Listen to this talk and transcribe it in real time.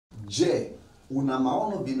Je, una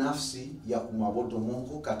maono binafsi ya kumwabudu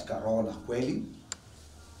Mungu katika roho na kweli?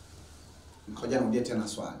 Ngoja nirudie tena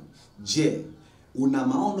swali. Je, una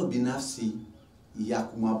maono binafsi ya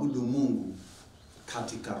kumwabudu Mungu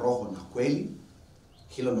katika roho na kweli?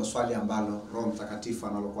 Hilo ndo swali ambalo Roho Mtakatifu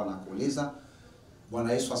analokuwa anakuuliza.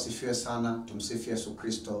 Bwana Yesu asifiwe sana. Tumsifu Yesu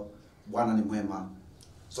Kristo. Bwana ni mwema.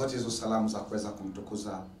 Zote hizo salamu za kuweza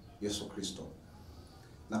kumtukuza Yesu Kristo.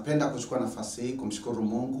 Napenda kuchukua nafasi hii kumshukuru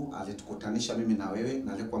Mungu aliyetukutanisha mimi na wewe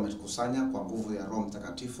na aliyekuwa ametukusanya kwa nguvu ya Roho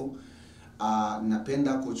Mtakatifu.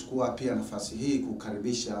 Napenda kuchukua pia nafasi hii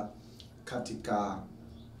kukaribisha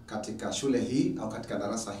katika shule hii au katika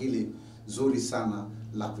darasa hili zuri sana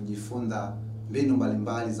la kujifunza mbinu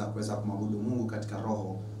mbalimbali za kuweza kumwabudu Mungu katika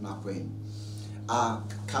roho na kweli.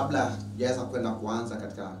 Kabla jaweza kwenda kuanza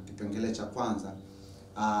katika kipengele cha kwanza,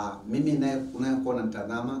 mimi unayekuona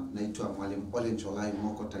mtazama naitwa mwalimu Olenjolai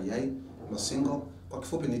moko tayai Losingo, kwa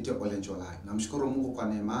kifupi niitwa Olenjolai. Namshukuru Mungu kwa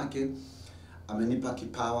neema yake, amenipa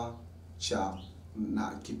kipawa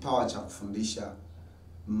cha kufundisha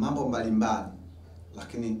mambo mbalimbali,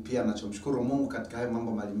 lakini pia nachomshukuru Mungu katika hayo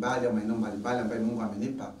mambo mbalimbali au maeneo mbalimbali ambayo Mungu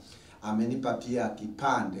amenipa pia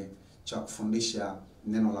kipande cha kufundisha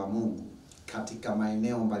neno la Mungu katika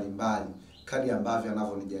maeneo mbalimbali kadri ambavyo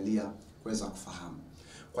anavyonijalia kuweza kufahamu.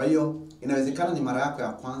 Kwa hiyo inawezekana ni mara yako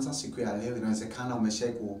ya kwanza siku ya leo, inawezekana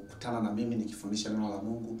umeshawahi kukutana na mimi nikifundisha neno la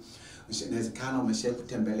Mungu, inawezekana umeshawahi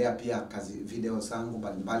kutembelea pia video zangu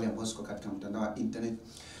mbalimbali ambazo ziko katika mtandao wa internet,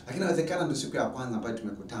 lakini inawezekana ndio siku ya kwanza ambayo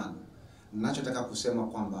tumekutana. Ninachotaka kusema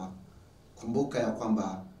kwamba kumbuka ya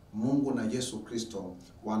kwamba Mungu na Yesu Kristo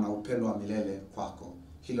wana upendo wa milele kwako.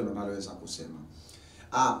 Hilo ndo naloweza kusema.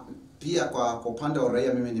 Pia kwa upande wa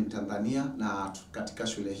raia, mimi ni Mtanzania na katika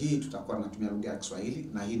shule hii tutakuwa tunatumia lugha ya Kiswahili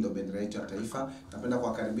na hii ndio bendera yetu ya taifa. Napenda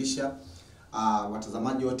kuwakaribisha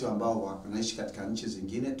watazamaji wote ambao wanaishi katika nchi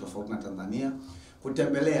zingine tofauti na Tanzania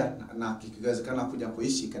kutembelea na kikiwezekana kuja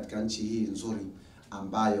kuishi katika nchi hii nzuri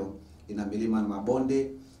ambayo ina milima na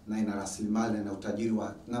mabonde na ina rasilimali na utajiri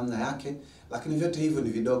wa namna yake, lakini vyote hivyo ni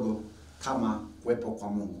vidogo kama kuwepo kwa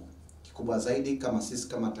Mungu. Kikubwa zaidi kama sisi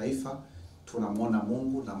kama taifa tunamwona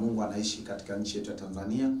Mungu na Mungu anaishi katika nchi yetu ya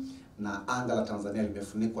Tanzania na anga la Tanzania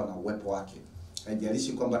limefunikwa na uwepo wake.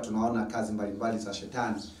 Haijalishi kwamba tunaona kazi mbalimbali za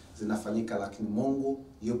shetani zinafanyika, lakini Mungu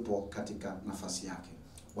yupo katika nafasi yake.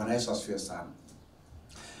 Bwana Yesu asifiwe sana.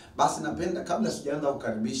 Basi napenda kabla sijaanza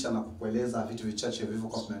kukaribisha na kukueleza vitu vichache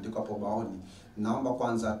vilivyokuwa vimeandikwa hapo baoni, naomba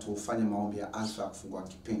kwanza tufanye maombi ya alfa ya kufungua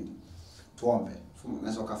kipindi. Tuombe.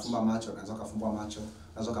 Unaweza kufumba macho, unaweza kufumbua macho,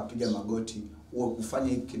 unaweza kupiga magoti,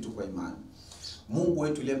 ufanye kitu kwa imani. Mungu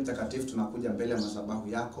wetu uliye mtakatifu, tunakuja mbele ya madhabahu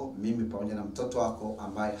yako, mimi pamoja na mtoto wako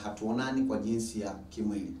ambaye hatuonani kwa jinsi ya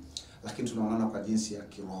kimwili, lakini tunaonana kwa jinsi ya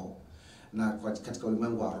kiroho na katika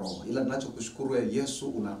ulimwengu wa roho. Ila tunachokushukuru Yesu,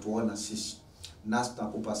 unatuona sisi. Nasi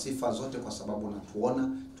tunakupa sifa zote kwa sababu unatuona,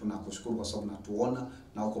 tunakushukuru kwa sababu unatuona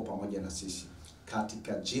na uko pamoja na sisi.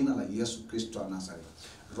 Katika jina la Yesu Kristo wa Nazareti.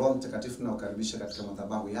 Roho Mtakatifu tunakukaribisha katika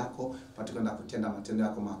madhabahu yako, pate kwenda kutenda matendo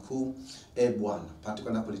yako makuu. Bwana, pate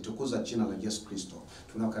kwenda kulitukuza jina la Yesu Kristo.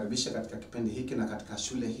 Tunakukaribisha katika kipindi hiki na katika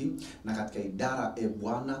shule hii na katika idara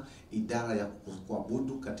Bwana, idara ya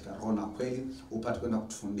kuabudu katika roho na kweli. Upate kwenda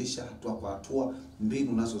kutufundisha hatua kwa hatua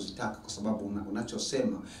mbinu unazozitaka, kwa sababu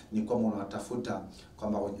unachosema ni kwamba unatafuta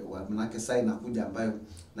kwamba manake saa inakuja ambayo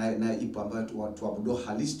na ipo ambayo tuabudu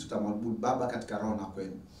halisi, tutamwabudu Baba katika roho na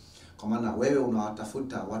kweli. Kwa maana wewe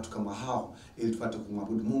unawatafuta watu kama hao ili tupate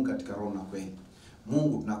kumwabudu Mungu katika roho na kweli.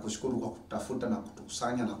 Mungu, tunakushukuru kwa kutafuta na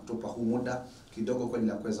kutukusanya na kutupa huu muda kidogo kwa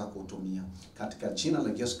ajili ya kuweza kuutumia. Katika jina la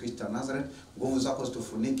Yesu Kristo wa Nazareth, nguvu zako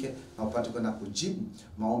zitufunike na upate kwenda kujibu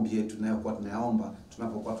maombi yetu tunayokuwa tunayaomba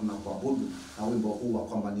tunapokuwa tunakuabudu na wimbo huu wa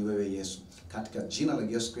kwamba ni wewe Yesu. Katika jina la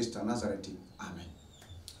Yesu Kristo wa Nazareth. Amen.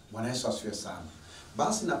 Bwana Yesu asifiwe sana.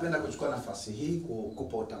 Basi napenda kuchukua nafasi hii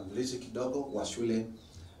kukupa utangulizi kidogo wa shule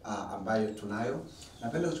ambayo tunayo.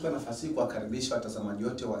 Napenda kuchukua nafasi hii kuwakaribisha watazamaji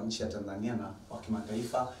wote wa nchi ya Tanzania na wa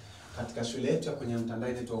kimataifa katika shule yetu ya kwenye mtandao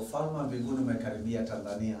inaitwa UFALME wa Mbinguni Umekaribia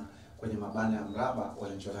Tanzania, kwenye mabana ya mraba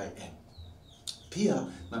Olenjolai. Pia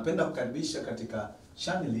napenda kukaribisha katika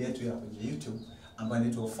channel yetu ya kwenye YouTube ambayo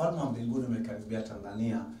inaitwa UFALME wa Mbinguni Umekaribia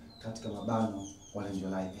Tanzania, katika mabano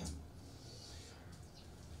Olenjolai.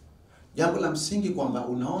 Jambo la msingi kwamba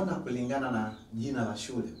unaona kulingana na jina la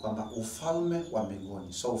shule kwamba ufalme wa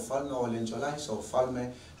mbinguni. So ufalme wa Olenjolai, so ufalme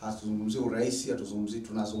hatuzungumzii uraisi,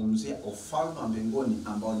 tunazungumzia ufalme wa mbinguni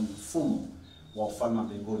ambao ni mfumo wa ufalme wa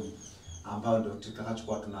mbinguni ambao ndio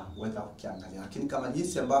tutakachokuwa tunaweza kukiangalia. Lakini kama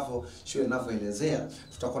jinsi ambavyo shule inavyoelezea,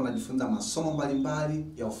 tutakuwa tunajifunza masomo mbalimbali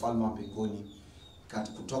ya ufalme wa mbinguni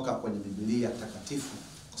kutoka kwenye Biblia takatifu,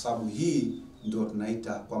 kwa sababu hii ndio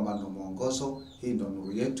tunaita kwamba ndio mwongozo, hii ndio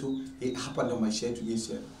nuru yetu, hii hapa ndio maisha yetu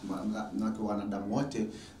jinsi na kwa wanadamu wote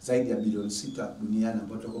zaidi ya bilioni 6 duniani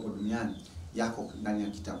ambao tuko duniani yako ndani ya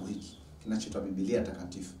kitabu hiki kinachoitwa Biblia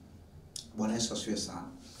takatifu. Bwana Yesu asifiwe sana.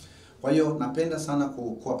 Kwa hiyo napenda sana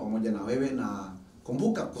kuwa pamoja na wewe, na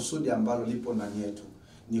kumbuka kusudi ambalo lipo ndani yetu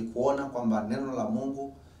ni kuona kwamba neno la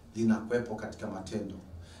Mungu linakuwepo katika matendo.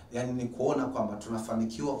 Yaani ni kuona kwamba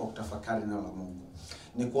tunafanikiwa kwa kutafakari neno la Mungu.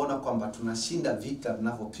 Ni kuona kwamba tunashinda vita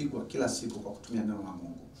vinavyopigwa kila siku kwa kutumia neno la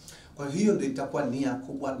Mungu. Kwa hiyo ndio itakuwa nia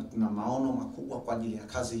kubwa, na maono makubwa kwa ajili ya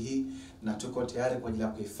kazi hii, na tuko tayari kwa ajili ya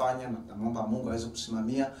kuifanya, na naomba Mungu aweze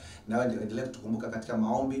kusimamia na wewe endelee kutukumbuka katika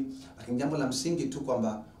maombi. Lakini jambo la msingi tu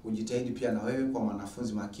kwamba ujitahidi pia na wewe kwa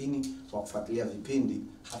mwanafunzi makini kwa kufuatilia vipindi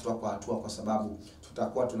hatua kwa hatua, kwa sababu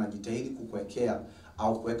tutakuwa tunajitahidi kukuwekea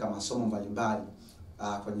au kuweka masomo mbalimbali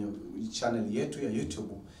kwenye channel yetu ya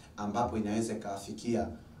YouTube, ambapo inaweza ikafikia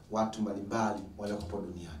watu mbalimbali waliopo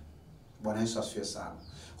duniani. Bwana Yesu asifiwe sana.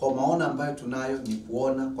 Kwa maono ambayo tunayo ni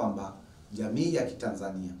kuona kwamba jamii ya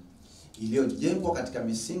Kitanzania iliyojengwa katika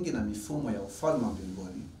misingi na mifumo ya ufalme wa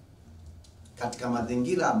mbinguni, katika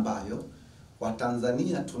mazingira ambayo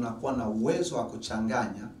Watanzania tunakuwa na uwezo wa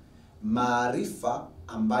kuchanganya maarifa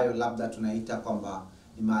ambayo labda tunaita kwamba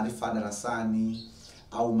ni maarifa darasani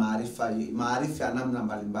au maarifa ya namna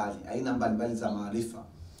mbalimbali, aina mbalimbali za maarifa,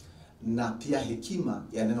 na pia hekima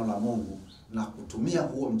ya neno la Mungu, na kutumia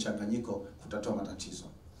huo mchanganyiko kutatua matatizo.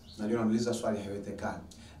 Najua unauliza swali, haiwezekani.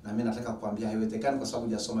 Na mimi nataka kukuambia haiwezekani kwa sababu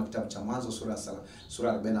hujasoma kitabu cha Mwanzo sura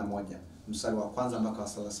 41 mstari wa kwanza mpaka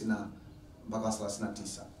 30 mpaka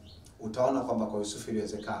 39. Utaona kwamba kwa Yusufu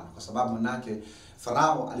iliwezekana, kwa sababu manake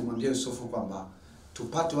Farao alimwambia Yusufu kwamba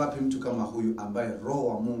tupate wapi mtu kama huyu ambaye roho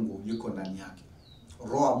wa Mungu yuko ndani yake.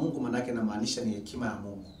 Roho wa Mungu manake inamaanisha ni hekima ya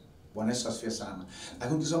Mungu. Bwana Yesu asifiwe sana.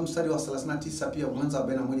 Lakini ukisoma mstari wa 39 pia, Mwanzo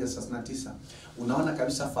 41:39, unaona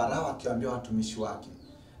kabisa Farao akiwaambia watumishi wake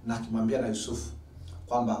na akimwambia na Yusufu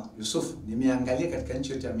kwamba Yusufu, nimeangalia katika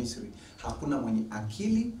nchi yote ya Misri hakuna mwenye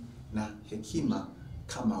akili na hekima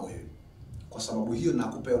kama wewe. Kwa sababu hiyo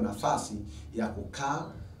nakupa nafasi ya kukaa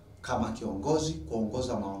kama kiongozi,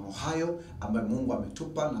 kuongoza maono hayo ambayo Mungu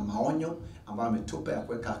ametupa, na maonyo ambayo ametupa ya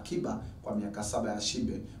kuweka akiba kwa miaka 7 ya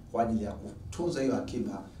shibe kwa ajili ya kutunza hiyo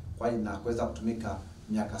akiba kwa ajili na kuweza kutumika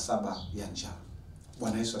miaka 7 ya njaa.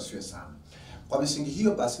 Bwana Yesu asifiwe sana. Kwa misingi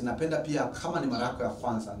hiyo basi, napenda pia, kama ni mara yako ya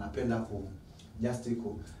kwanza, napenda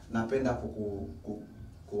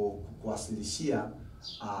kuwasilishia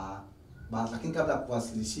lakini kabla ya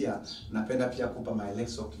kuwasilishia, napenda pia kupa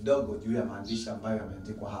maelezo kidogo juu ya maandishi ambayo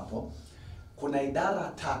yameandikwa hapo. Kuna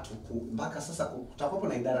idara 3 mpaka sasa. Kutakuwa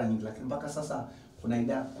na idara nyingi, lakini mpaka sasa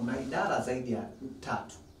kuna idara zaidi ya 3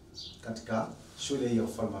 katika shule hii ya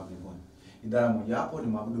ufalme wa mbinguni. Idara mojawapo ni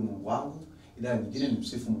mwabudu Mungu wangu, idara nyingine ni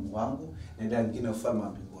msifu Mungu wangu, na idara nyingine ufalme wa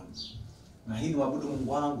mbinguni. Na hii ni mwabudu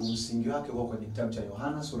Mungu wangu, msingi wake uko kwenye kitabu cha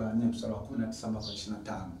Yohana sura 4 mstari wa 19 mpaka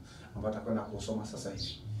 25, ambapo tutakwenda kusoma sasa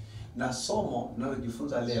hivi. Na somo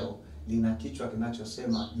tunalojifunza leo lina kichwa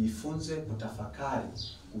kinachosema jifunze kutafakari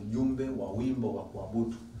ujumbe wa wimbo wa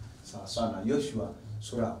kuabudu, sawa sawa na Yoshua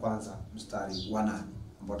sura ya 1 mstari wa 8,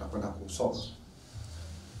 ambao tutakwenda kusoma.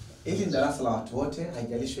 Hili ni darasa la watu wote,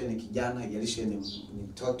 haijalishi ni kijana, haijalishi ni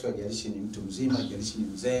mtoto, haijalishi ni mtu mzima, haijalishi ni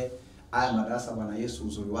mzee. Haya madarasa Bwana Yesu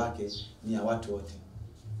uzuri wake ni ya watu wote.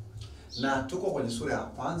 Na tuko kwenye sura ya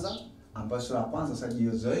 1, ambayo sura ya 1 sasa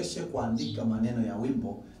jizoeshe kuandika maneno ya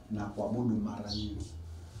wimbo na kuabudu mara nyingi.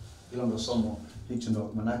 Hilo ndio somo, hicho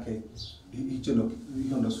ndio manake,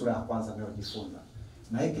 hiyo ndio sura ya 1 tunayojifunza.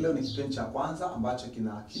 Na hiki leo ni kipindi cha 1 ambacho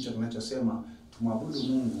kina kichwa kinachosema tumwabudu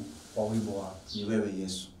Mungu kwa wimbo wa ni wewe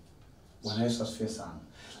Yesu. Bwana Yesu asifiwe sana.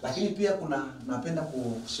 Lakini pia napenda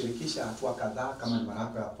kushirikisha hatua kadhaa. Kama ni mara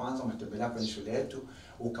yako ya kwanza umetembelea kwenye shule yetu,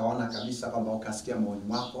 ukaona kabisa kwamba ukasikia moyoni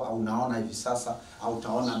mwako, au unaona hivi sasa, au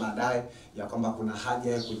utaona baadaye ya kwamba kuna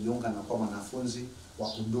haja ya kujiunga na kuwa mwanafunzi wa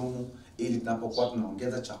kudumu, ili tunapokuwa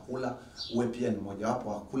tunaongeza chakula uwe pia ni mojawapo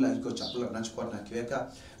wa kula iko chakula tunachokuwa tunakiweka,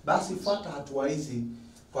 basi fuata hatua hizi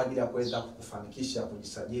kwa ajili ya kuweza kukufanikisha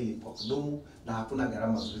kujisajili kwa kudumu, na hakuna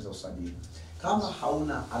gharama zozote za usajili. Kama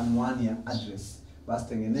hauna anwani ya address, basi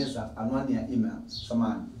tengeneza anwani ya email.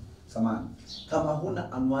 Samani. Kama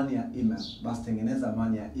huna anwani ya email, basi tengeneza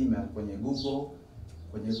anwani ya email kwenye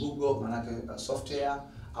Google manake software,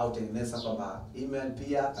 au tengeneza kwamba email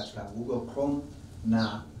pia katika Google Chrome,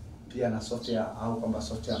 na pia na software au kwamba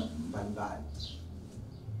software mbalimbali.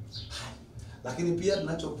 Lakini pia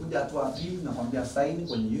tunachokuja hatua pili, nakwambia sign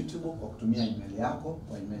kwenye YouTube kwa kutumia email yako,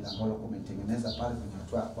 kwa email ambayo umetengeneza pale kwenye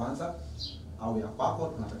hatua ya 1 au ya kwako.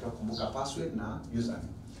 Tunatakiwa kukumbuka password na username.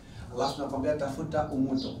 Alafu tunakwambia tafuta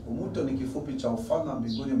umuto. Umuto ni kifupi cha ufalme wa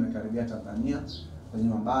mbinguni umekaribia Tanzania, kwenye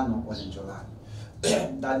mabano Olenjolai.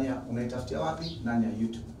 Ndani ya unaitafutia wapi? Ndani ya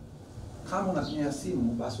YouTube. Kama unatumia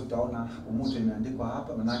simu basi utaona umuto imeandikwa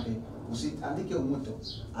hapa, manake usiandike umuto,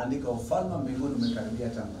 andika ufalme wa mbinguni umekaribia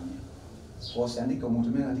Tanzania. Kwa usiandike umuto,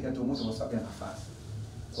 mimi naandika tu umuto kwa sababu ya nafasi.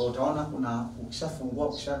 Kwa utaona ukishafungua,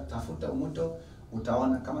 ukishatafuta umuto,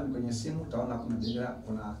 utaona kama ni kwenye simu utaona kuna bendera,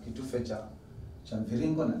 kuna kitufe cha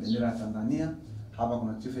mviringo na bendera ya Tanzania. Hapa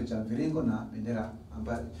kuna kitufe cha mviringo na bendera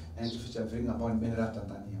ambayo kitufe cha mviringo ambayo ni bendera ya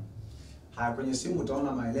Tanzania. Haya, kwenye simu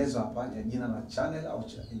utaona maelezo hapa ya jina la channel au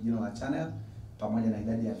jina la channel pamoja na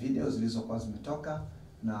idadi ya video zilizokuwa zimetoka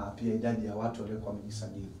na pia idadi ya watu waliokuwa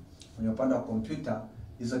wamejisajili. Kwenye upande wa kompyuta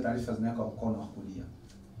hizo taarifa zinawekwa mkono wa kulia.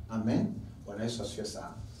 Amen. Bwana Yesu asifiwe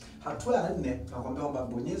sana. Hatua ya 4 tunakwambia kwamba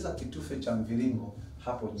bonyeza kitufe cha mviringo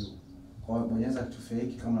hapo juu. Kwa hiyo bonyeza kitufe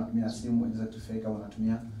hiki kama unatumia simu, bonyeza kitufe hiki kama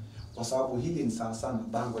unatumia, kwa sababu hili ni sawa sana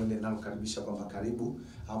bango lile linalokaribisha kwamba karibu,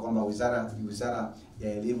 au kwamba wizara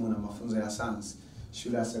ya elimu na mafunzo ya sayansi,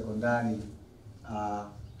 shule ya sekondari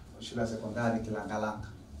Kilangalanga.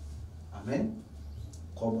 Amen.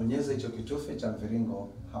 Kwa bonyeza hicho kitufe cha mviringo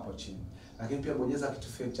hapo chini. Lakini pia bonyeza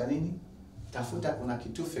kitufe cha nini? Tafuta, kuna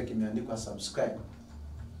kitufe kimeandikwa subscribe.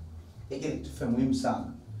 Hiki ni kitufe muhimu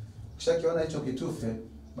sana. Ukishakiona hicho kitufe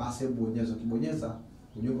basi bonyeza. Ukibonyeza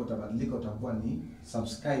ujumbe utabadilika, utakuwa ni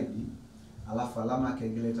subscribe, alafu alama ya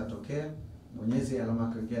kengele itatokea. Bonyeza alama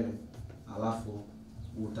ya kengele, alafu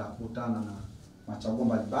utakutana na machaguo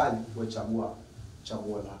mbalimbali, uchagua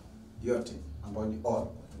chaguo la yote ambayo ni all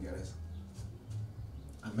kwa Kiingereza.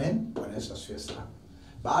 Amen. Bwana Yesu asifiwe sana.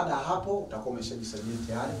 Baada ya hapo utakuwa umeshajisajili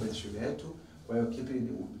tayari kwenye shule yetu. Kwa hiyo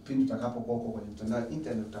kipindi utakapokuwa kwenye mtandao wa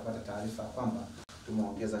internet utapata taarifa kwamba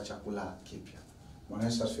tumeongeza chakula kipya. Bwana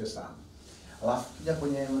Yesu asifiwe sana. Alafu kija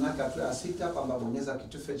kwenye manaka hatua ya 6 kwamba bonyeza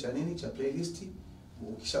kitufe cha nini cha playlist.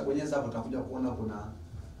 Ukishabonyeza hapo utakuja kuona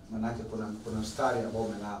kuna mstari ambao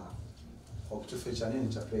umelala kwa kitufe cha nini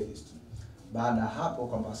cha playlist. Baada hapo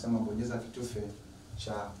kwamba sema bonyeza kitufe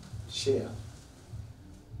cha share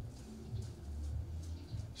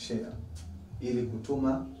ili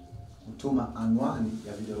kutuma anwani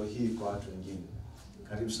ya video hii kwa watu wengine.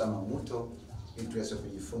 Karibu sana Umuto ili tuweze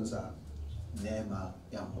kujifunza neema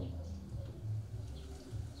ya Mungu.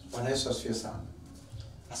 Bwana Yesu asifiwe sana.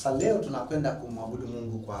 Sasa leo tunakwenda kumwabudu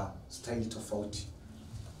Mungu kwa staili tofauti.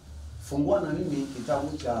 Fungua na mimi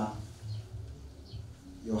kitabu cha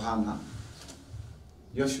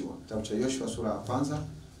kitabu cha Yoshua sura ya 1.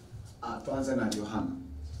 Tuanze na Yohana.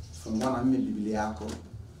 Fungua na mimi Biblia yako.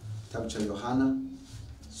 Kitabu cha Yohana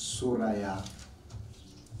sura ya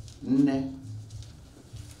 4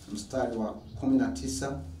 mstari wa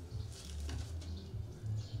 19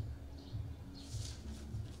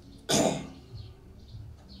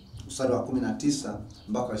 mstari wa 19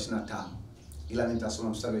 mpaka 25. Ila nitasoma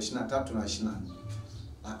mstari wa 23 na 24.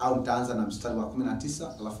 Au nitaanza na mstari wa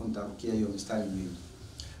 19 alafu nitarukia hiyo mstari miwili.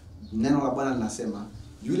 Neno la Bwana linasema,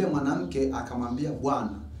 yule mwanamke akamwambia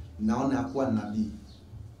Bwana, naona yakuwa nabii.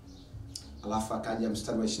 Alafu akaja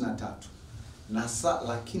mstari wa 23.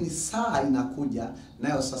 Lakini saa inakuja,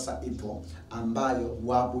 nayo sasa ipo, ambayo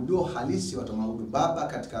waabudu halisi watamwabudu Baba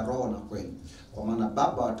katika roho na kweli. Kwa maana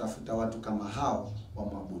Baba watafuta watu kama hao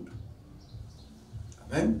wamwabudu.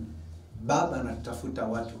 Amen. Baba anatafuta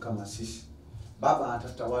watu kama sisi. Baba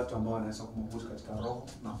anatafuta watu ambao wanaweza kumwabudu katika roho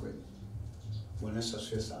na kweli. Bwana Yesu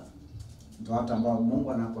asifiwe sana. Ndio watu ambao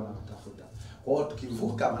Mungu anatafuta. Kwa hiyo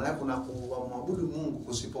tukivuka, maana kuna kumwabudu Mungu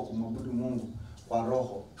kusipo kumwabudu Mungu kwa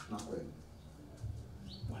roho na kweli.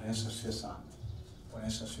 Bwana Yesu asifiwe sana. Bwana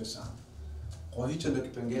Yesu asifiwe sana. Kwa hicho ndio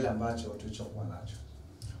kipengele ambacho tulichokuwa nacho.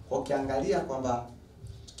 Kwa ukiangalia kwamba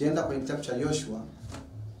tukienda kwenye kitabu cha Yoshua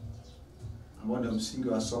ambao ndio msingi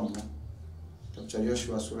wa somo, kitabu cha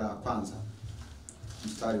Yoshua sura ya 1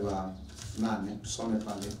 mstari wa 8, tusome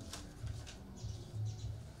pale.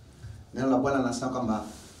 Neno la Bwana linasema kwamba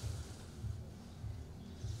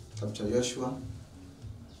kitabu cha Yoshua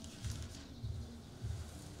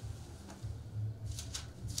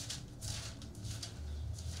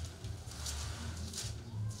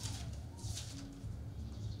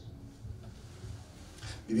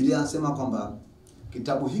Biblia inasema kwamba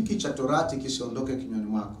kitabu hiki cha Torati kisiondoke kinywani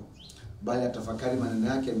mwako, bali atafakari maneno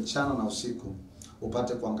yake mchana na usiku,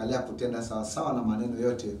 upate kuangalia kutenda sawa sawa na maneno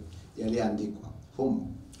yote yaliyoandikwa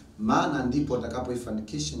humo. Maana ndipo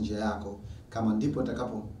utakapoifanikisha njia yako, kama ndipo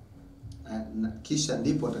kisha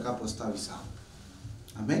ndipo utakapostawi sana.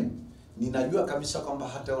 Amen. Ninajua kabisa kwamba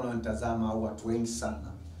hata unaonitazama au watu wengi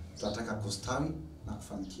sana tunataka kustawi na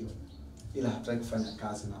kufanikiwa, ila hatutaki kufanya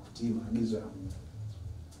kazi na kutii maagizo ya Mungu.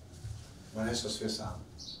 Bwana Yesu asifiwe sana.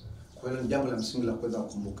 Kwa hiyo ni jambo la msingi la kuweza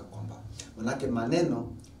kukumbuka kwamba manake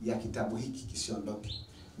maneno ya kitabu hiki kisiondoke.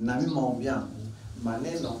 Na mimi maombi yangu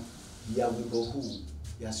maneno ya wimbo huu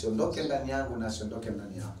yasiondoke ndani yangu na yasiondoke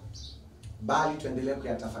ndani yako, bali tuendelee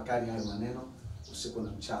kuyatafakari hayo maneno usiku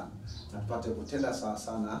na mchana, na tupate kutenda sawa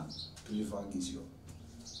sana tulivyoagizwa.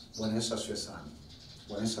 Bwana Yesu asifiwe sana.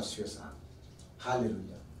 Bwana Yesu asifiwe sana.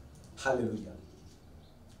 Haleluya. Haleluya.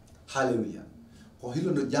 Haleluya. Kwa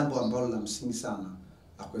hilo ndio jambo ambalo la msingi sana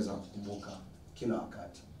la kuweza kukumbuka kila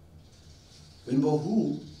wakati. Wimbo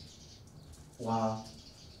huu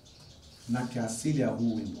na kiasili ya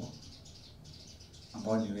huu wimbo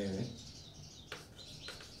ambao ni wewe,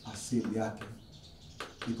 asili yake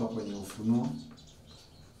iko kwenye Ufunuo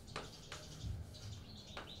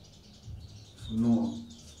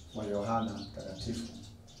wa Yohana Mtakatifu.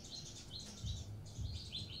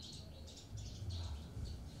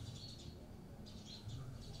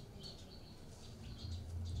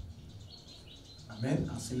 Amen.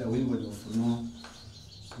 Asili ya wimbo ni Ufunuo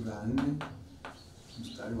sura ya 4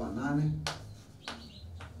 mstari wa 8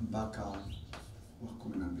 mpaka wa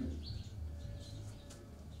 12.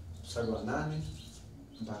 Mstari wa 8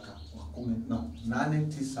 mpaka wa 10, 8,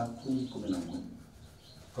 9, 10, 11.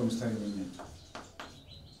 Kwa mstari minne.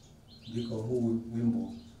 Ndiko huu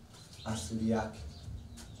wimbo asili yake.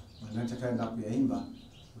 Maana utakaenda kuyaimba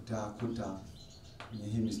utakuta kwenye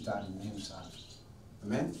hii mstari muhimu sana.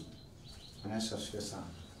 Amen. Bwana Yesu asifiwe sana.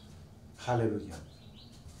 Haleluya.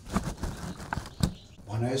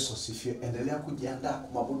 Bwana Yesu asifiwe. Endelea kujiandaa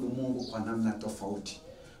kumwabudu Mungu kwa namna tofauti.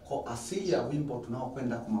 Kwa asili ya wimbo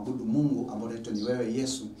tunaokwenda kumwabudu Mungu ambao unaitwa ni Wewe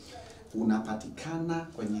Yesu unapatikana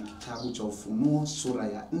kwenye kitabu cha Ufunuo sura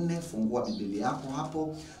ya 4. Fungua Biblia yako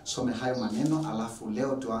hapo, some hayo maneno, alafu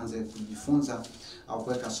leo tuanze kujifunza au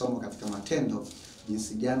kuweka somo katika matendo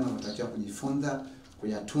jinsi gani unatakiwa kujifunza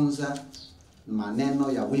kuyatunza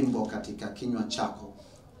maneno ya wimbo katika kinywa chako,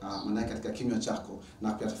 maana katika kinywa chako,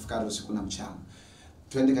 na kuyatafakari usiku na mchana.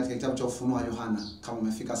 Twende katika kitabu cha Ufunuo wa Yohana. Kama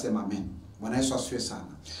umefika sema amen. Bwana Yesu asifiwe sana.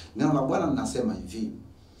 Neno la Bwana linasema hivi.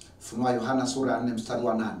 Ufunuo wa Yohana sura ya 4 mstari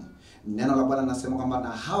wa 8. Neno la Bwana linasema kwamba na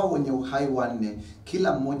hao wenye uhai wanne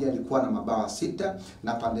kila mmoja alikuwa na mabawa 6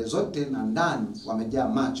 na pande zote na ndani wamejaa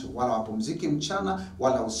macho, wala wapumziki mchana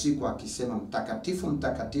wala usiku, akisema mtakatifu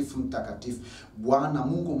mtakatifu mtakatifu Bwana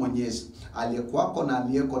Mungu Mwenyezi, aliyekuwako na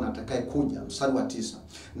aliyeko na atakaye kuja. Mstari wa 9.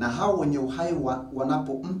 Na hao wenye uhai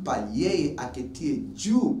wanapompa yeye aketie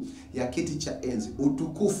juu ya kiti cha enzi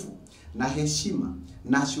utukufu na heshima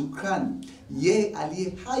na shukrani, yeye aliye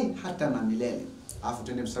hai hata na milele. Alafu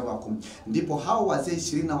twende mstari wa 10. Ndipo hao wazee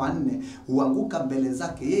 24 huanguka mbele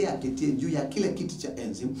zake yeye aketie juu ya kile kiti cha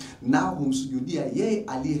enzi, nao humsujudia yeye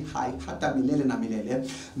aliye hai hata milele na milele,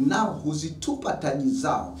 nao huzitupa taji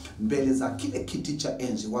zao mbele za kile kiti cha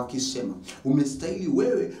enzi, wakisema umestahili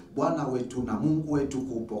wewe Bwana wetu na Mungu wetu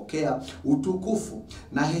kupokea utukufu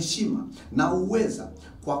na heshima na uweza,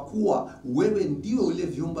 kwa kuwa wewe ndio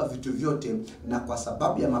uliyeviumba vitu vyote, na kwa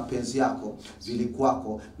sababu ya mapenzi yako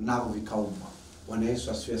vilikuwako nao vikaumbwa. Bwana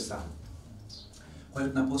Yesu asifiwe sana. Kwa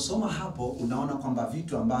hiyo tunaposoma hapo unaona kwamba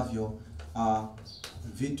vitu ambavyo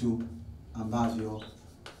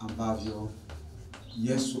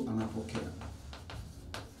Yesu anapokea.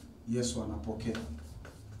 Yesu anapokea.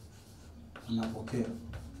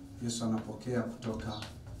 Yesu anapokea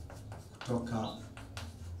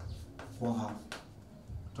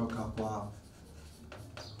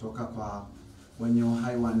kutoka kwa wenye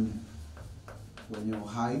uhai wanne. Wenye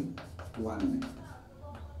uhai wanne.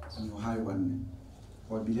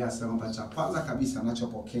 Kwa Biblia inasema kwamba cha kwanza kabisa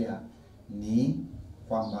anachopokea ni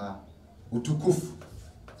kwamba utukufu.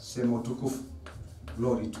 Sema utukufu.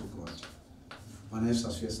 Glory to God. Bwana Yesu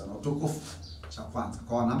asifiwe sana. Utukufu cha kwanza.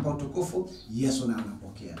 Kwa anampa utukufu, Yesu na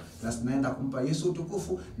anapokea. Basi tunaenda kumpa Yesu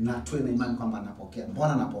utukufu na tuwe na imani kwamba anapokea.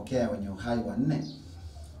 Mbona anapokea wenye uhai wanne?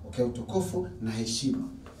 Okay, utukufu na heshima.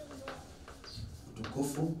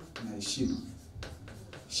 Utukufu na heshima.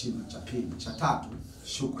 Heshima cha pili. Cha tatu,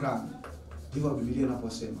 shukrani. Ndivyo Biblia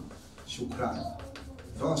inaposema, shukrani.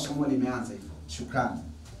 Ndio somo limeanza hivyo, shukrani.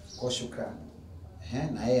 Kwa shukrani.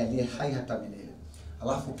 Na yeye aliye hai hata milele.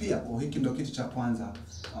 Alafu pia kwa hiki ndio kitu cha kwanza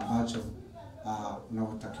ambacho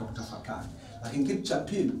unaotakiwa kutafakari. Lakini kitu cha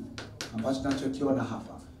pili ambacho tunachokiona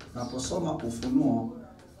hapa, tunaposoma Ufunuo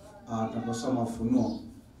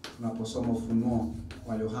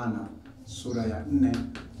wa Yohana sura ya 4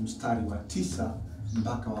 mstari wa 9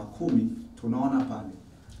 mpaka wa 10, tunaona pale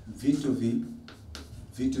vitu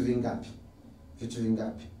vingapi?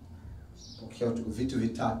 Vitu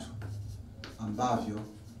vitatu ambavyo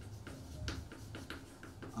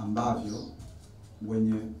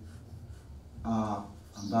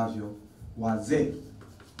wazee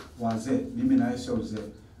wazee, mimi na Yesu uzee,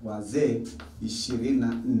 wazee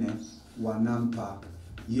 24 wanampa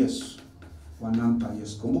Yesu. Wanampa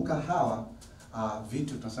Yesu. Kumbuka hawa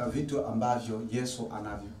vitu, tunasema vitu ambavyo Yesu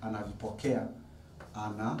anavipokea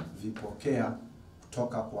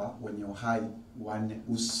kutoka kwa wenye uhai wanne,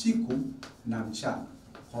 usiku na mchana.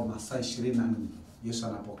 Kwa masaa 24 Yesu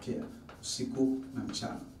anapokea usiku na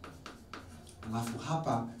mchana. Alafu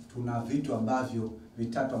hapa tuna vitu ambavyo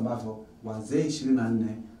vitatu ambavyo wazee 24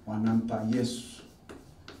 wanampa Yesu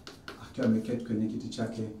akiwa ameketi kwenye kiti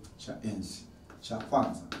chake cha enzi. Cha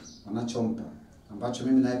kwanza wanachompa, ambacho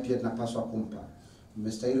mimi naye pia tunapaswa kumpa: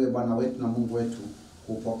 umestahili Bwana wetu na Mungu wetu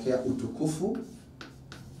kupokea utukufu.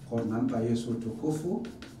 Kwa tunampa Yesu utukufu.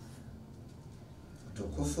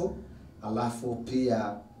 Alafu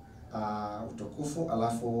pia utukufu,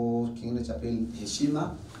 alafu kingine cha pili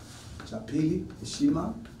heshima.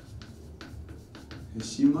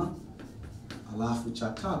 Heshima. Alafu cha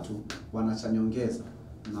tatu wanachanyongeza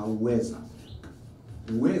na uweza.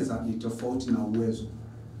 Uweza ni tofauti na uwezo.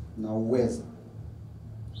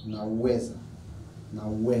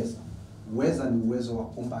 Uweza ni uwezo wa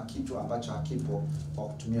kuumba kitu ambacho hakipo kwa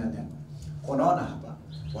kutumia neno. Kwa unaona hapa,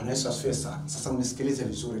 Bwana Yesu asifiwe sana. Sasa unisikilize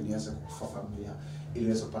vizuri niweze kukufafanulia ili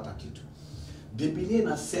uweze kupata kitu. Biblia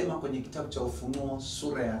inasema kwenye kitabu cha Ufunuo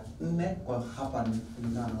sura ya 4, kwa hapa ni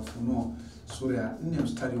kulingana na Ufunuo sura ya 4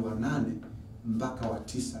 mstari wa 8 mpaka wa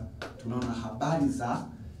 9, tunaona habari za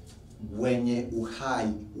wenye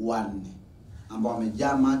uhai wanne ambao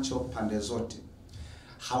wamejaa macho pande zote.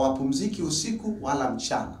 Hawapumziki usiku wala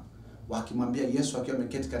mchana, wakimwambia Yesu akiwa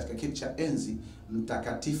ameketi katika kiti cha enzi,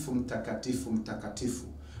 mtakatifu, mtakatifu, mtakatifu,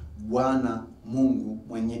 Bwana Mungu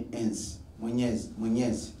mwenye enzi,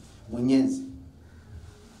 mwenyezi,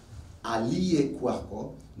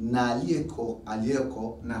 aliyekuwako na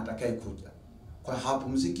aliyeko na atakaye kuja. Kwa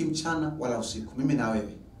hawapumziki mchana wala usiku. Mimi na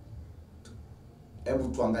wewe, hebu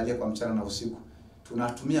tuangalie kwa mchana na usiku.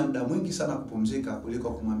 Tunatumia muda mwingi sana kupumzika kuliko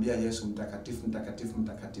kumwambia Yesu mtakatifu, mtakatifu,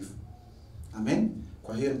 mtakatifu. Amen.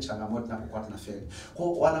 Kwa hiyo ni changamoto tunapokuwa tunafeli.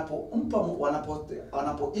 Kwa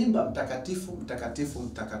wanapoimba mtakatifu, mtakatifu,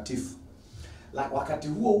 mtakatifu, wakati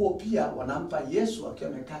huo pia wanampa Yesu akiwa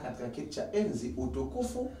amekaa katika kiti cha enzi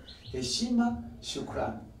utukufu, heshima,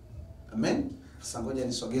 shukrani. Amen. Sasa ngoja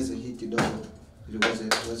nisogeze hii kidogo ili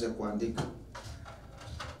uweze kuandika.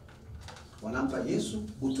 Wanampa Yesu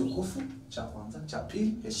utukufu, cha kwanza, cha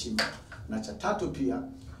pili heshima, na cha tatu pia,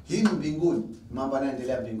 hii ni mbinguni, mambo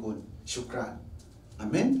yanaendelea mbinguni, shukrani.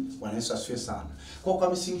 Amen. Bwana Yesu asifiwe sana. Kwa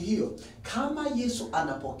misingi hiyo, kama Yesu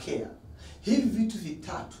anapokea hivi vitu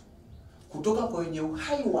vitatu kutoka kwa wenye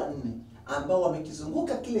uhai wanne ambao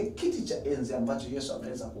wamekizunguka kile kiti cha enzi ambacho Yesu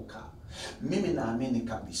ameweza kukaa, mimi naamini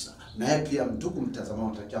kabisa, na yeye pia ndugu mtazamaji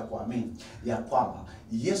unatakiwa kuamini ya kwamba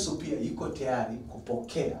Yesu pia yuko tayari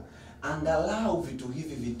kupokea angalau vitu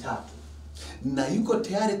hivi vitatu, na yuko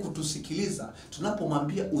tayari kutusikiliza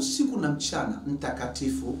tunapomwambia usiku na mchana,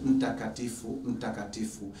 mtakatifu, mtakatifu,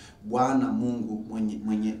 mtakatifu, Bwana Mungu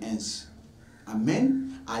mwenye enzi.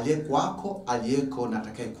 Amen. Aliyekuwako, aliyeko na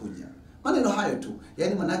atakaye kuja. Maneno hayo tu.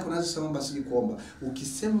 Yaani maana yake unaweza kusema basi kuomba.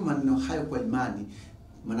 Ukisema maneno hayo kwa imani,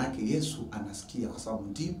 maana yake Yesu anasikia, kwa sababu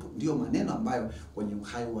ndio maneno ambayo wenye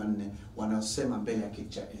uhai wanne wanasema mbele ya kiti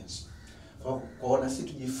cha enzi. Kwa sisi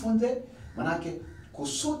tujifunze, maana yake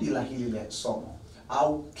kusudi la hili la somo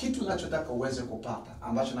au kitu ninachotaka uweze kupata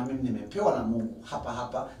ambacho na mimi nimepewa na Mungu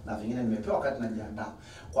hapa na vingine nimepewa wakati najiandaa,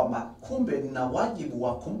 kwamba kumbe nina wajibu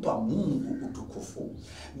wa kumpa Mungu utukufu,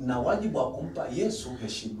 nina wajibu wa kumpa Yesu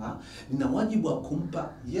heshima, nina wajibu wa kumpa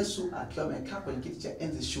Yesu akiwa amekaa kwenye kiti cha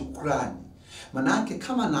enzi shukrani. Maana yake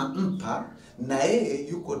kama nampa, na yeye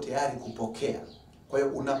yuko tayari kupokea. Kwa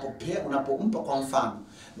hiyo unapompa, kwa mfano,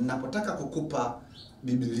 ninapotaka kukupa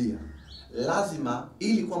Biblia, lazima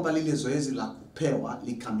ili kwamba lile zoezi la kupewa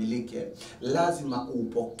likamilike, lazima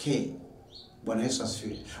upokee. Bwana Yesu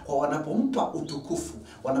asifiwe. Kwa wanapompa utukufu,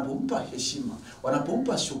 wanapompa heshima,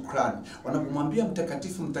 wanapompa shukrani, wanapomwambia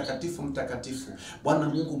mtakatifu, mtakatifu, mtakatifu, Bwana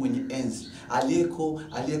Mungu mwenye enzi,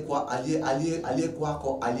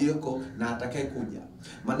 aliyekuwako, aliyeko na atakaye kuja.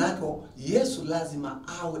 Manako Yesu lazima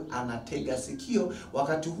awe anatega sikio,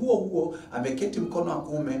 wakati huo ameketi mkono wa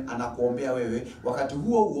kuume anakuombea wewe, wakati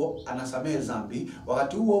huo anasamehe dhambi,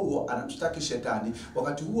 wakati huo anamshtaki shetani,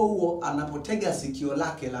 wakati huo anapotega sikio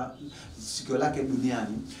lake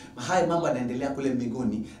duniani. Haya mambo yanaendelea kule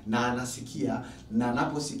mbinguni, na anasikia, na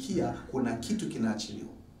anaposikia kuna kitu kinaachiliwa.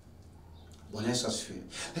 Bwana Yesu asifiwe.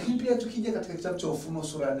 Lakini pia tukija katika kitabu cha Ufunuo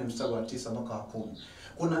sura ya 4 mstari wa 9 mpaka wa 10,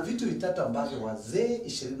 kuna vitu vitatu ambavyo wazee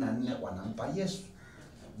 24 wanampa Yesu.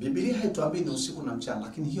 Biblia haituambii ni usiku na mchana,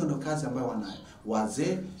 lakini hiyo ndio kazi ambayo wanayo.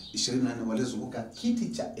 Wazee 24 waliozunguka kiti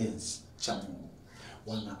cha enzi cha Mungu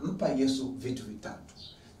wanampa Yesu vitu vitatu.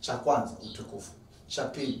 Cha kwanza utukufu, cha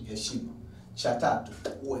pili heshima, cha tatu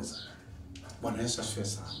uweza. Bwana Yesu asifiwe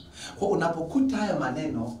sana. Kwa unapokuta haya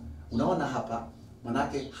maneno, unaona hapa,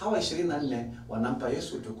 manake hawa 24 wanampa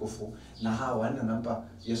Yesu utukufu na hawa wanne wanampa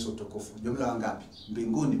Yesu utukufu. Jumla wangapi?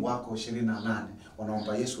 Mbinguni wako 28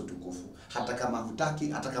 wanaompa Yesu utukufu. Hata kama hutaki,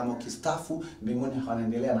 hata kama ukistafu, mbinguni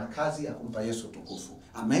wanaendelea na kazi ya kumpa Yesu utukufu.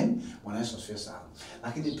 Amen. Bwana Yesu asifiwe sana.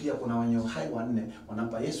 Lakini pia kuna wenye uhai 4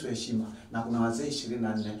 wanampa Yesu heshima, na kuna wazee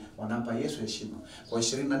 24 wanampa Yesu heshima. Kwa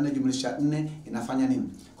 24 jumlisha 4 inafanya nini?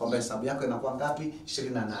 Kwamba hesabu yako inakuwa ngapi?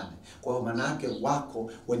 28. Kwa hiyo maana yake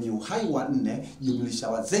wako wenye uhai 4 jumlisha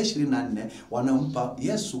wazee 24 wanampa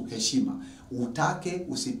Yesu heshima. Utake,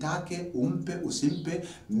 usitake, umpe, usimpe,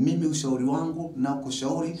 mimi ushauri wangu na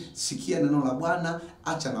kushauri, sikia neno la Bwana,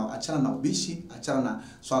 achana na ubishi, achana na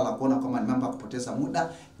swala la kuona kama ni mambo ya kupoteza muda,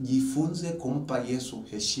 jifunze kumpa Yesu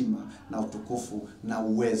heshima na utukufu na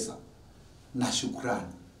uweza na shukrani.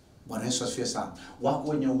 Bwana Yesu asifiwe sana. Wako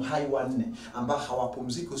wenye uhai 4 ambao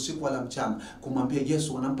hawapumziki usiku wala mchana kumwambia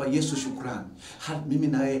Yesu, wanampa Yesu shukrani. Mimi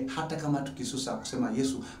na wewe hata kama tukisusa kusema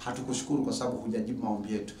Yesu hatukushukuru kwa sababu hujajibu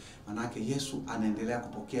maombi yetu, manake Yesu anaendelea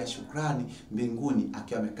kupokea shukrani mbinguni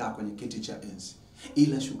akiwa amekaa kwenye kiti cha enzi.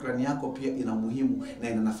 Ila shukrani yako pia ina muhimu na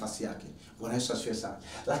ina nafasi yake. Bwana Yesu asifiwe sana.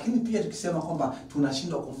 Lakini pia tukisema kwamba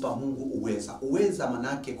tunashindwa kumpa Mungu uweza. Uweza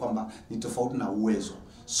manake kwamba ni tofauti na uwezo.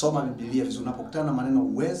 Soma Biblia vizuri. Unapokutana na maneno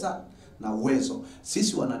uweza na uwezo,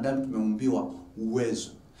 sisi wanadamu tumeumbiwa uwezo,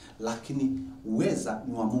 lakini uweza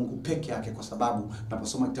ni wa Mungu peke yake, kwa sababu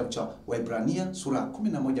tunaposoma kitabu cha Waebrania sura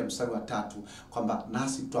 11 mstari wa 3 kwamba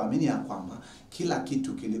nasi tuamini ya kwamba kila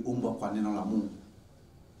kitu kiliumbwa kwa neno la Mungu.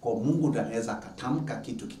 Kwa Mungu ndiye anaweza akatamka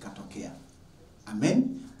kitu kikatokea.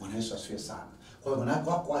 Amen. Bwana Yesu asifiwe sana. Kwa hiyo maana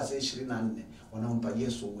wako wazee 24 wanaompa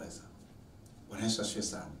Yesu uweza. Bwana Yesu asifiwe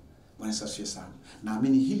sana. Bwana Yesu asifiwe sana.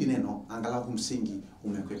 Naamini hili neno angalau msingi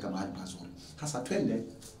umekweka mahali pazuri. Sasa twende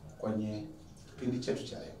kwenye kipindi chetu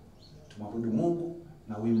cha leo. Tumwabudu Mungu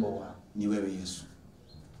na wimbo wa Ni Wewe Yesu.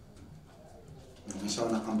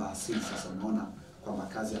 Nimeshaona kwamba asili sasa, unaona kwamba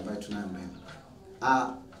kazi ambayo tunayo mbele.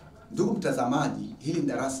 Ndugu mtazamaji, hili ni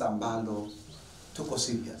darasa ambalo tuko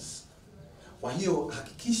serious. Kwa hiyo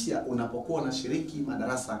hakikisha unapokuwa unashiriki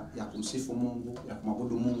madarasa ya kumsifu Mungu, ya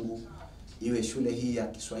kumwabudu Mungu, iwe shule hii ya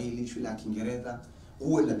Kiswahili, shule ya Kiingereza,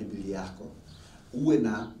 uwe na Biblia yako, uwe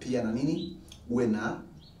na pia na nini, uwe na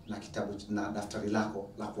kitabu na daftari lako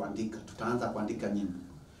la kuandika. Tutaanza kuandika nyimbo.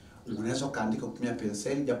 Unaweza kaandika kutumia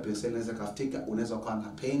penseli, japo penseli inaweza kafutika, unaweza kuwa na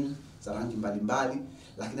peni za rangi mbalimbali,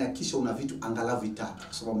 lakini hakikisha una vitu angalau vitatu,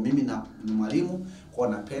 kwa sababu mimi ni mwalimu, kwa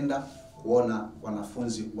napenda kuona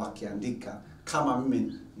wanafunzi wakiandika kama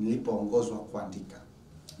mimi nilipoongozwa kuandika.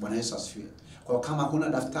 Bwana Yesu asifiwe. Kwa hiyo kama huna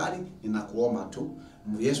daftari, ninakuomba tu,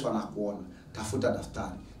 Yesu anakuona, tafuta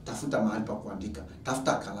daftari, tafuta mahali pa kuandika,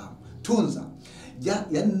 tafuta kalamu, tunza.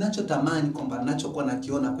 Yaani ninachotamani kwamba ninachokuwa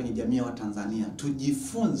nakiona kwenye jamii ya Tanzania,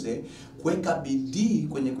 tujifunze kuweka bidii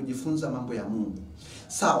kwenye kujifunza mambo ya Mungu.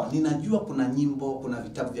 Sawa, ninajua kuna nyimbo, kuna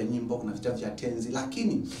vitabu vya nyimbo, kuna vitabu vya tenzi,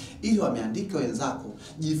 lakini ili wameandika wenzako,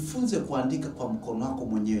 jifunze kuandika kwa mkono wako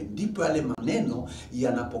mwenyewe. Ndipo yale maneno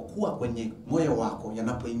yanapokuwa kwenye moyo wako,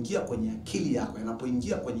 yanapoingia kwenye akili yako,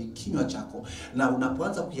 yanapoingia kwenye kinywa chako, na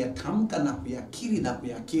unapoanza kuyatamka na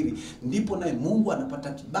kuyakiri, ndipo naye Mungu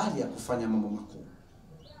anapata kibali ya kufanya mambo makuu.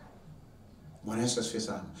 Bwana Yesu asifiwe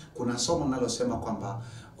sana. Kuna somo linalosema kwamba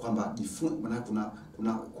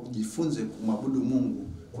kujifunze kumwabudu Mungu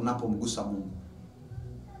kunapomgusa Mungu.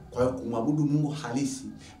 Kwa hiyo kumwabudu Mungu halisi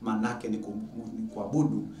manake ni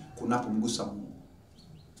kuabudu kunapomgusa Mungu.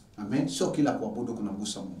 Amen. Sio kila kuabudu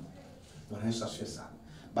kunamgusa Mungu. Bwana Yesu asifiwe sana.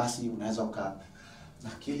 Basi unaweza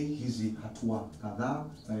ukanakili hizi hatua kadhaa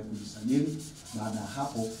za kujisajili. Baada ya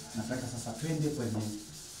hapo nataka sasa twende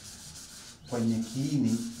kwenye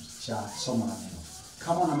kiini cha somo la neno.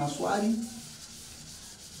 Kama una maswali,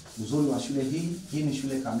 uzuri wa shule hii ni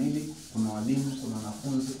shule kamili. Kuna walimu, kuna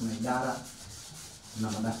wanafunzi, kuna idara,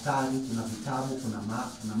 kuna madaftari, kuna vitabu,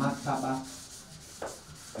 kuna maktaba,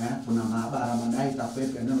 kuna maabara madai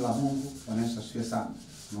tapepe ya neno la Mungu. Bwana Yesu asifiwe sana.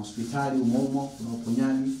 Kuna hospitali umomo, kuna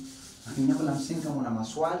uponyaji. Lakini jambo la msingi, kama una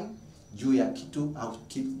maswali juu ya kitu au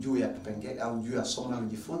juu ya kipengele au juu ya somo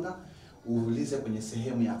unalojifunza, uulize kwenye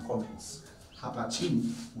sehemu ya comments. Hapa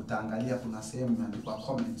chini utaangalia kuna sehemu imeandikwa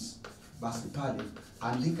comments. Basi pale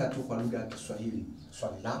andika tu kwa lugha ya Kiswahili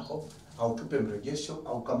swali lako, au tupe mrejesho,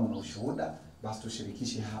 au kama una ushuhuda basi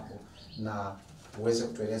tushirikishe hapo na uweze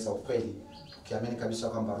kutueleza ukweli, ukiamini kabisa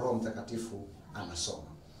kwamba Roho Mtakatifu anasoma.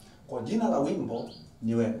 Kwa jina la wimbo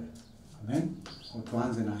ni wewe. Amen. Kwa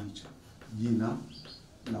tuanze na hicho. Jina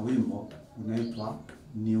la wimbo unaitwa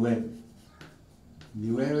ni wewe.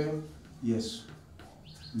 Ni wewe Yesu.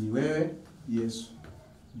 Ni wewe Yesu.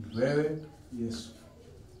 Ni wewe Yesu.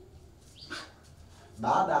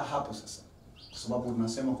 Baada ya hapo sasa, kwa sababu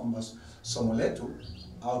tunasema kwamba somo letu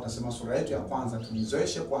au tunasema sura yetu ya kwanza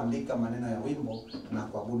tulizoeshe kuandika maneno ya wimbo na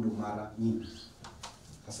kuabudu mara nyingi.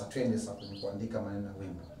 Sasa twende sasa kwenye kuandika maneno ya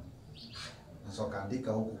wimbo. Sasa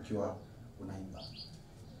kaandika huku ukiwa unaimba.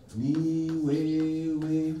 Ni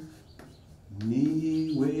wewe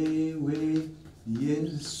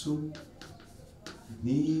Yesu,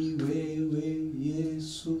 ni wewe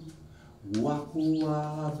Yesu wa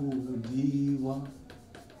kuabudiwa.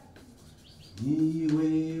 Ni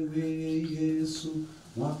wewe Yesu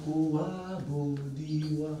wa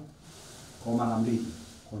kuabudiwa. Kwa mara mbili.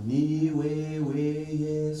 Ni wewe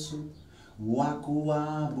Yesu wa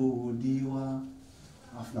kuabudiwa.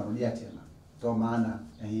 Alafu narudia tena. Kwa maana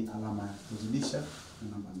hii alama ya kuzidisha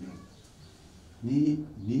namba 2.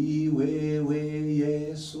 Ni wewe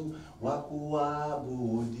Yesu wa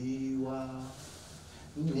kuabudiwa.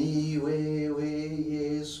 Ni wewe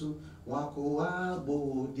Yesu wa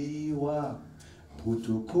kuabudiwa.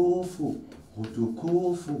 Utukufu,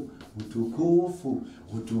 utukufu, utukufu,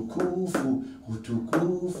 utukufu,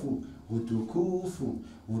 utukufu, utukufu,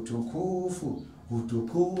 utukufu,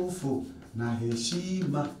 utukufu, na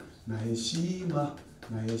heshima, na heshima,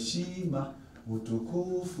 na heshima,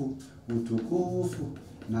 utukufu, utukufu,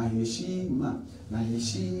 na heshima, na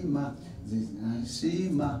heshima, na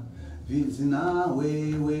heshima, zina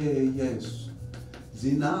wewe Yesu,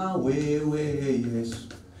 zina wewe Yesu,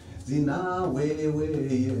 zina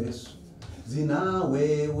wewe Yesu, zina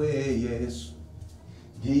wewe Yesu.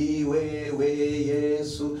 Ni wewe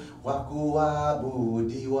Yesu wa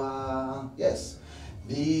kuabudiwa. Yes.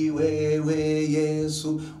 Ni wewe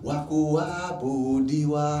Yesu wa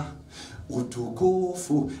kuabudiwa.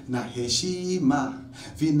 Utukufu na heshima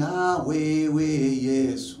vina wewe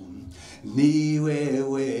Yesu. Ni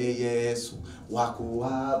wewe Yesu wa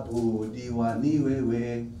kuabudiwa. Ni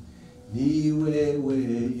wewe, ni wewe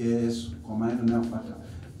Yesu. Kwa maneno yanayofuata.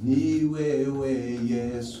 Ni wewe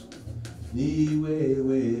Yesu, ni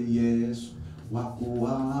wewe Yesu wa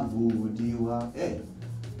kuabudiwa.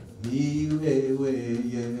 Ni wewe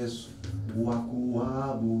Yesu wa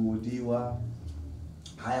kuabudiwa.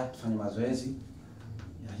 Haya, tufanye mazoezi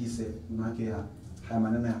ya hise unake ya haya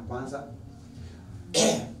maneno ya kwanza.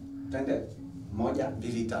 Twende 1,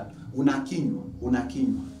 2, 3. Unakinywa,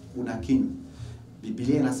 unakinywa, unakinywa.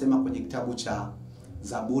 Biblia inasema kwenye kitabu cha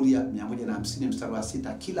Zaburi ya 150 mstari wa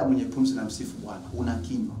 6, kila mwenye pumzi na msifu Bwana.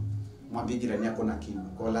 Unakinywa. Mwambie jirani yako unakinywa.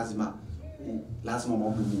 Kwa lazima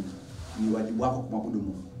muabudu Mungu. Ni wajibu wako kumwabudu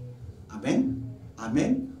Mungu. Amen.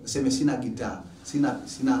 Amen. Useme sina gitaa,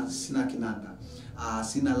 sina kinanda.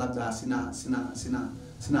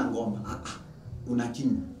 Sina ngoma.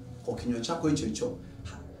 Unakinywa. Kwa kinywa chako hicho hicho.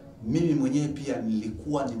 Mimi mwenyewe pia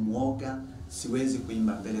nilikuwa ni muoga, siwezi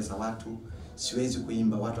kuimba mbele za watu, siwezi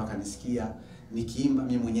kuimba watu wakanisikia, nikiimba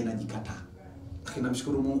mimi mwenyewe najikataa. Lakini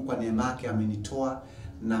namshukuru Mungu kwa neema yake amenitoa,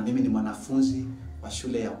 na mimi ni mwanafunzi wa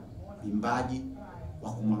shule ya uimbaji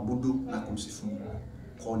wa kumwabudu na kumsifu Mungu.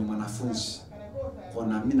 Kwa ni mwanafunzi. Kwa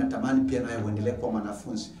na mimi natamani pia nawe uendelee kuwa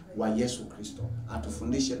mwanafunzi wa Yesu Kristo.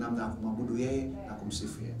 Atufundishe namna ya kumwabudu yeye na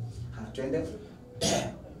kumsifu yeye. Twende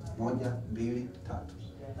 1, 2, 3.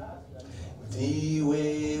 Ni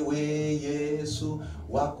wewe Yesu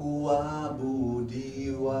wa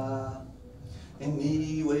kuabudiwa.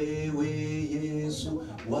 Ni wewe Yesu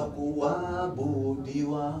wa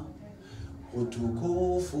kuabudiwa.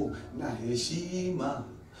 Utukufu na heshima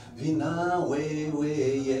vina wewe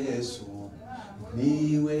Yesu.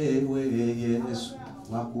 Ni wewe Yesu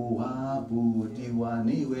wa kuabudiwa.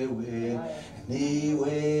 Ni wewe, ni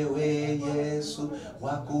wewe Yesu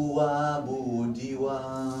wa kuabudiwa.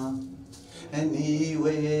 Ni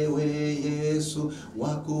wewe Yesu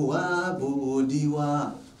wa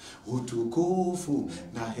kuabudiwa. Utukufu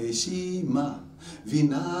na heshima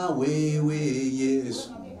vina wewe Yesu.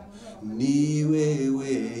 Ni wewe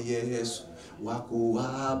Yesu wa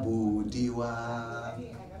kuabudiwa.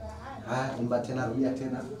 Imba tena, rudia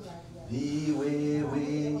tena. Ni wewe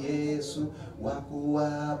Yesu wa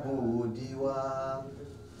kuabudiwa.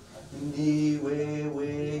 Ni wewe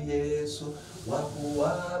Yesu wa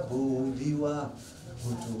kuabudiwa.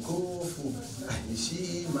 Utukufu na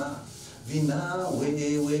heshima vina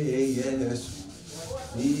wewe Yesu.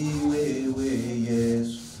 Ni wewe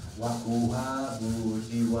Yesu wa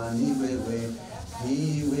kuabudiwa. Ni wewe,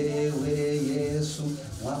 ni wewe Yesu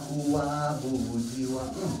wa kuabudiwa.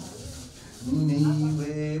 Ni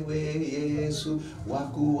wewe Yesu wa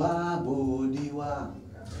kuabudiwa,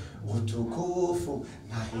 utukufu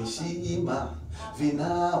na heshima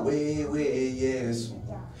vina wewe Yesu.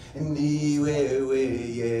 Ni wewe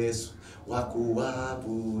Yesu wa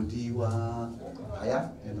kuabudiwa. Haya,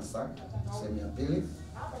 sasa sehemu ya pili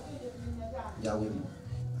ya wimbo.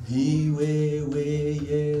 Ni wewe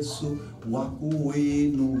Yesu wa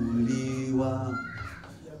kuinuliwa,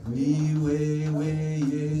 ni wewe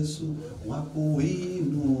Yesu wa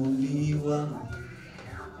kuinuliwa,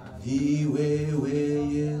 ni wewe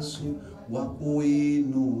Yesu wa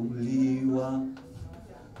kuinuliwa,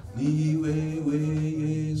 ni wewe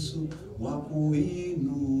Yesu wa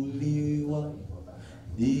kuinuliwa,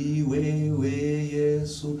 ni wewe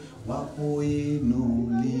Yesu wa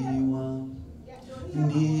kuinuliwa,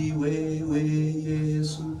 ni wewe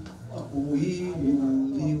Yesu wa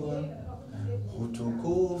kuinuliwa,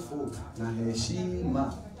 utukufu na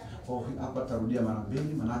heshima. Hapa tarudia mara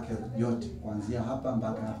mbili, manake yote kuanzia hapa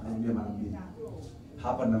mpaka hapa tarudia mara mbili.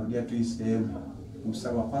 Hapa narudia tu hii sehemu,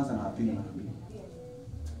 mstari wa kwanza na wa pili mara mbili.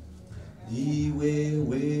 Ni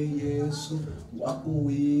wewe Yesu wa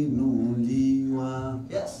kuinuliwa.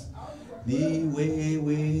 Yes. Ni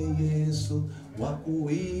wewe Yesu wa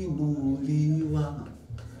kuinuliwa,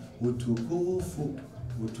 utukufu,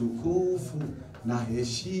 utukufu na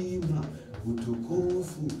heshima,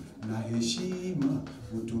 utukufu na heshima,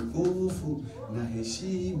 utukufu na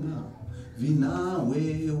heshima vina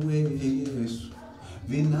wewe Yesu,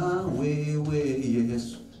 vina wewe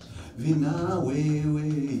Yesu, vina wewe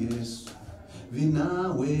Yesu, vina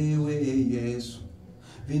wewe Yesu,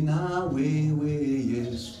 vina wewe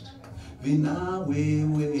Yesu, vina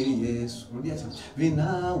wewe Yesu. Rudia tena.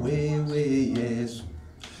 Vina wewe Yesu,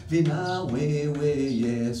 vina wewe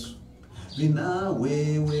Yesu, vina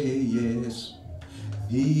wewe Yesu,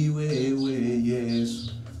 ni wewe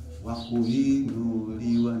Yesu wa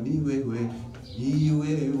kuinuliwa, ni wewe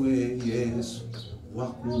Yesu wa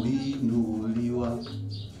kuinuliwa,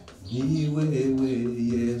 ni wewe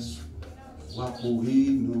Yesu wa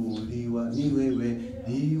kuinuliwa, ni wewe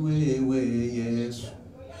Yesu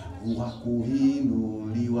wa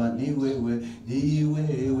kuinuliwa, ni wewe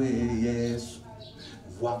Yesu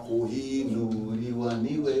wa kuinuliwa,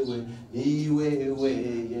 ni wewe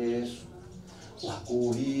Yesu wa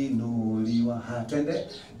kuinuliwa. Hatende.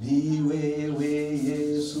 Ni wewe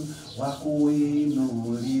Yesu wa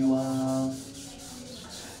kuinuliwa,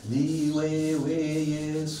 ni wewe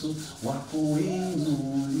Yesu wa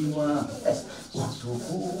kuinuliwa. Yes.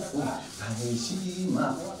 Utukufu na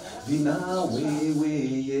heshima vina wewe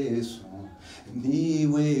Yesu, ni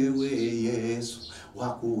wewe Yesu wa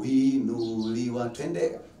kuinuliwa.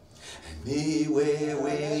 Twende. Ni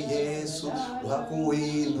wewe Yesu wa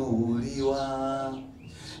kuinuliwa,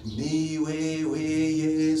 ni wewe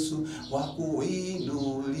Yesu wa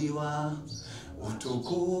kuinuliwa,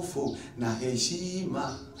 utukufu na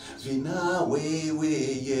heshima vina wewe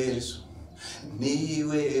Yesu, ni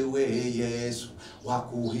wewe Yesu wa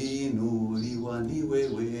kuinuliwa, ni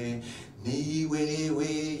wewe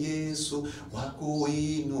Yesu wa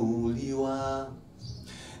kuinuliwa,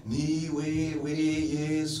 ni wewe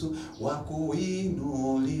Yesu wa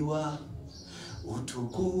kuinuliwa,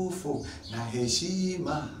 utukufu na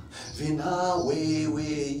heshima vina wewe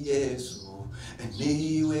Yesu,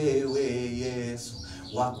 ni wewe Yesu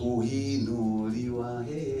wa kuinuliwa.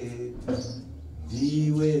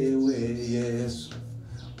 Ni wewe Yesu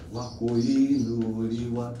wa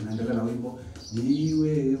kuinuliwa. Tunaendelea na wimbo. Ni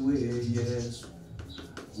wewe Yesu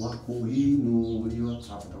wa kuinuliwa.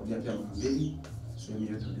 Hapo tarudia pia mara mbili. Sehemu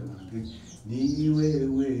yetu ndio mara mbili. Ni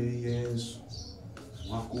wewe Yesu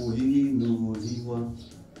wa kuinuliwa,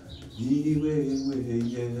 ni wewe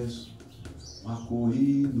Yesu wa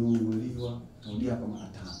kuinuliwa. Tarudia hapa mara 5.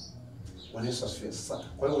 Bwana Yesu asifiwe. Sasa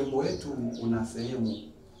kwa hiyo wimbo wetu una sehemu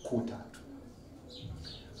kuu 3.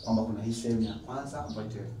 Kwamba kuna hii sehemu ya kwanza ambayo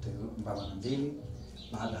tutaimba mara 2.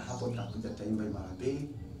 Baada hapo tutakuja taimba mara 2.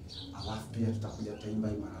 Alafu pia tutakuja taimba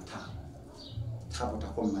mara 5. Hapo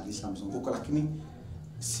tutakuwa mmaliza mzunguko, lakini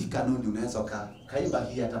si kanuni, unaweza kaimba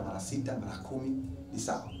hii hata mara 6, mara 10, ni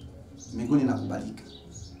sawa. Mbinguni inakubalika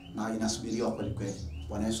na inasubiriwa kweli kweli.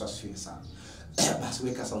 Bwana Yesu asifiwe sana. Basi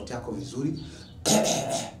weka sauti yako vizuri.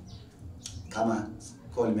 Kama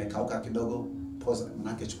koo limekauka kidogo, pause,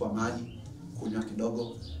 manake chukua maji, kunywa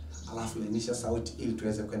kidogo, alafu lainisha sauti ili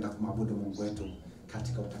tuweze kwenda kumwabudu Mungu wetu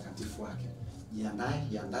katika utakatifu wake.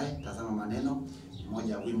 Jiandae, tazama maneno.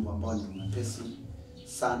 Mmoja wimbo ambao ni mwepesi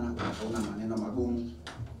sana, una maneno magumu,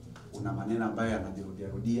 una maneno ambayo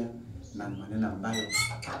yanajirudia na ni maneno ambayo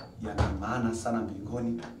yana maana sana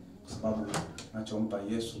mbinguni, kwa sababu tunachompa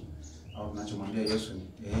Yesu au tunachomwambia Yesu ni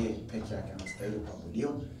peke yake anastahili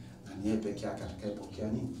kuabudiwa, Na ni yeye pekee yake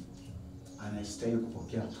atakayepokea nini? Anastahili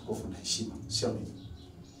kupokea utukufu na heshima, sio mimi.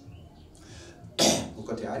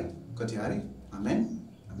 Uko tayari? Uko tayari? Amen.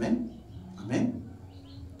 Amen. Amen.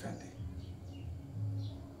 Twende.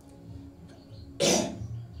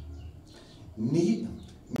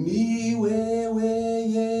 Ni wewe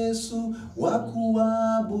Yesu wa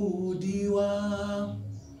kuabudiwa.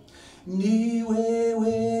 Ni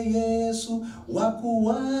wewe Yesu wa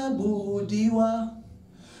kuabudiwa.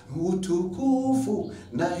 Utukufu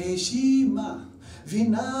na heshima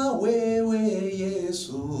vina wewe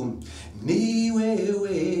Yesu. Ni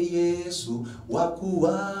wewe Yesu wa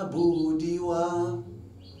kuabudiwa.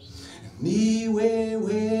 Ni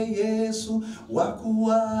wewe Yesu wa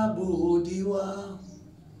kuabudiwa.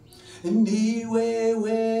 Ni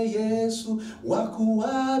wewe Yesu wa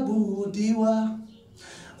kuabudiwa.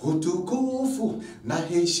 Utukufu na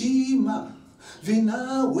heshima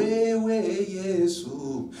vina wewe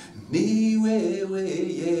Yesu. Ni wewe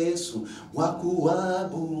Yesu wa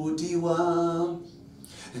kuabudiwa.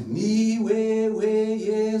 Ni wewe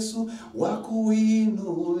Yesu wa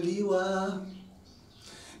kuinuliwa.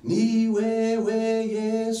 Ni wewe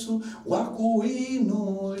Yesu wa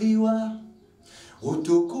kuinuliwa.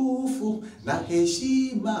 Utukufu na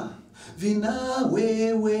heshima vina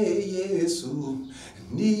wewe Yesu.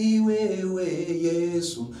 Ni wewe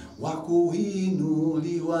Yesu wa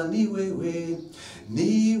kuinuliwa.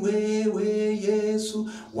 Ni wewe Yesu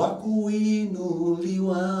wa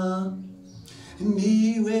kuinuliwa.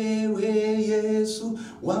 Ni wewe Yesu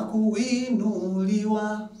wa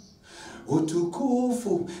kuinuliwa.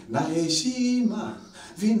 Utukufu na heshima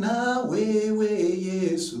vina wewe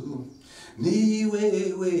Yesu. Ni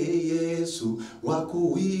wewe Yesu wa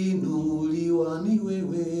kuinuliwa. Ni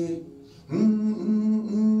wewe.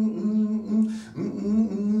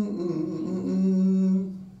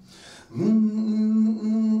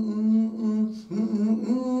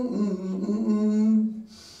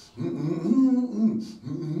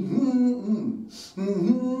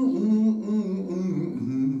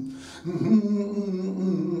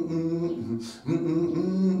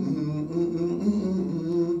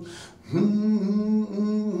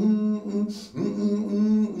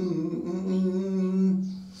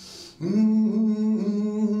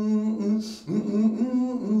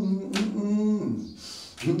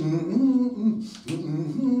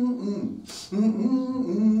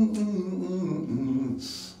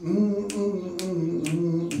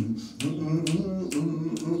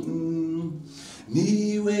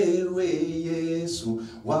 Ni wewe Yesu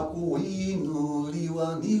wa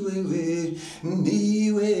kuinuliwa.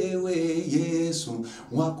 Ni wewe Yesu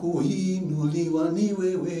wa kuinuliwa.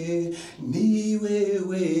 Ni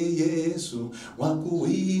wewe Yesu wa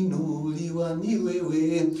kuinuliwa. Ni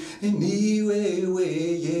wewe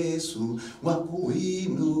Yesu wa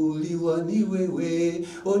kuinuliwa. Ni wewe,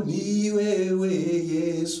 oh ni wewe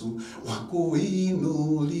Yesu wa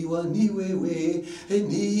kuinuliwa. Ni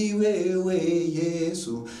wewe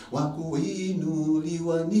Yesu wa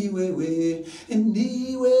kuinuliwa. Ni wewe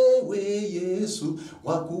Yesu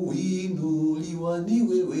wa kuinuliwa. Ni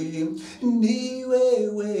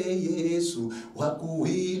wewe Yesu wa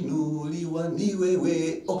kuinuliwa. Ni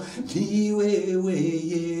wewe, oh ni wewe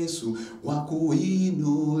Yesu wa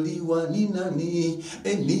kuinuliwa. Ni nani?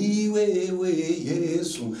 Ni wewe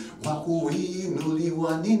Yesu wa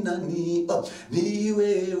kuinuliwa. Ni nani? Oh ni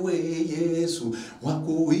wewe Yesu wa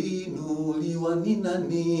kuinuliwa. Ni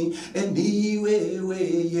nani? Ni wewe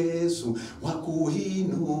Yesu wa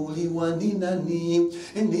kuinuliwa. Ni nani?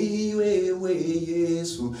 Ni wewe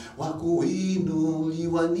Yesu wa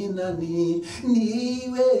kuinuliwa. Ni nani? Ni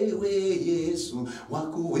wewe Yesu wa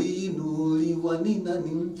kuinuliwa. Ni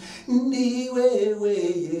nani? Ni wewe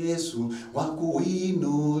Yesu wa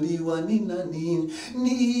kuinuliwa. Ni nani?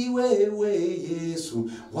 Ni wewe Yesu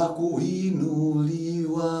wa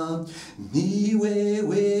kuinuliwa. Ni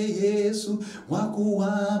wewe Yesu wa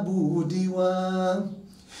kuabudiwa.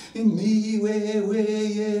 Ni wewe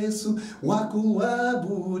Yesu wa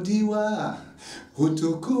kuabudiwa.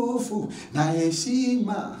 Utukufu na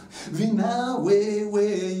heshima vina wewe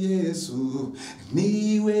Yesu.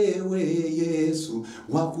 Ni wewe Yesu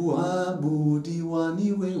wa kuabudiwa.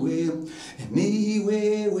 Ni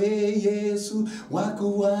wewe Yesu wa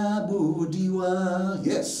kuabudiwa.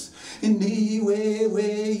 Yes. Ni wewe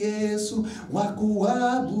Yesu wa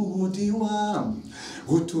kuabudiwa.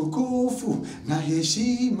 Utukufu na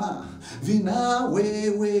heshima vina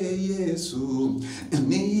wewe Yesu.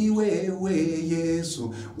 Ni wewe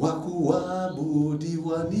Yesu wa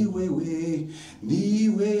kuabudiwa. Ni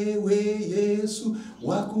wewe Yesu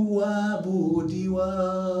wa kuabudiwa.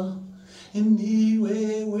 Ni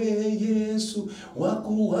wewe Yesu wa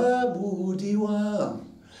kuabudiwa,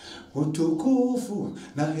 utukufu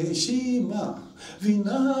na heshima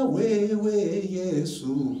vina wewe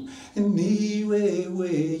Yesu. Ni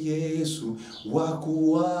wewe Yesu wa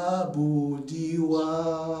kuabudiwa.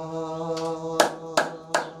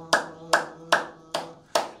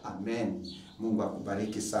 Amen. Mungu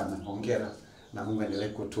akubariki sana. Hongera na Mungu endelee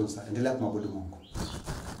kutunza. Endelea kumwabudu Mungu.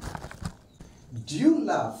 Do you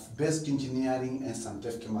love basic engineering and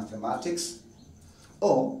scientific mathematics?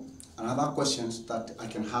 Or another question that I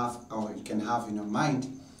can have, or you can have in your mind,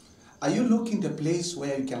 are you looking the place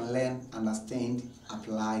where you can learn, understand,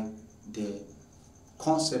 apply the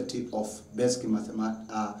concept of basic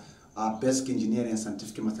basic engineering and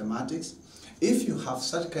scientific mathematics? If you have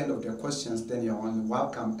such kind of the questions, then you're only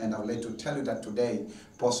welcome, and I would like to tell you that today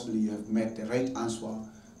possibly you have made the right answer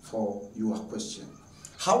for your question.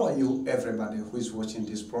 How are you, everybody who is watching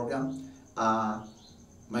this program?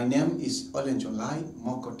 My name is Olenjolai,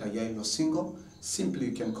 Moko Tayailo Single. Simply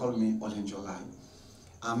you can call me Olenjolai.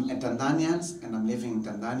 I'm a Tanzanian and I'm living in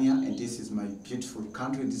Tanzania, and this is my beautiful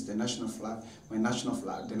country. This is the national flag, my national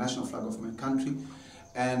flag, the national flag of my country.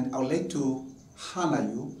 And I would like to honor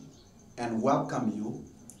you and welcome you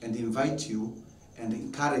and invite you and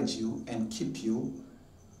encourage you and keep you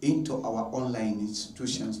into our online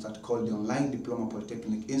institutions that called the Online Diploma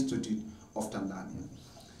Polytechnic Institute of Tanzania.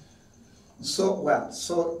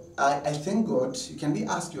 So I thank God. You can be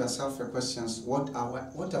ask yourself your questions. What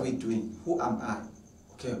are we doing? Who am I?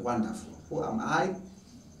 Okay, wonderful. Who am I?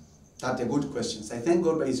 That's a good questions. I thank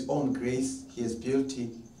God by His own grace, He has built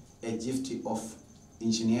a gift of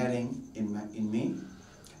engineering in me.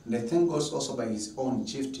 And I thank God also by His own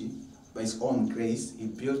gift, by His own grace, He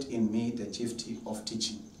built in me the gift of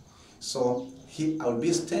teaching. So I will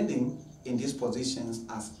be standing in these positions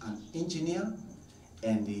as an engineer,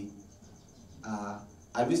 and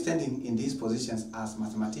I'll be standing in these positions as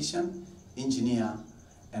mathematician, engineer,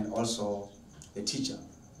 and also a teacher.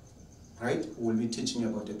 Right? We'll be teaching you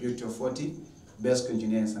about the beauty of basic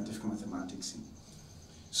engineering and scientific mathematics.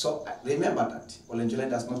 So remember that Olenjolai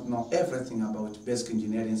does not know everything about basic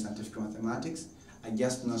engineering and scientific mathematics. I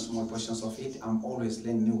just know small portions of it. I'm always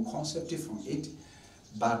learning new concepts from it.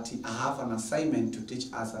 But I have an assignment to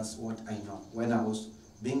teach others what I know. When I was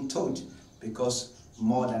being taught, because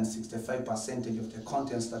more than 65% of the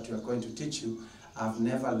contents that we are going to teach you, I've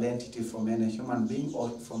never learned it from any human being or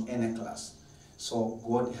from any class. So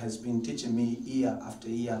God has been teaching me year after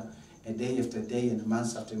year, a day after day, and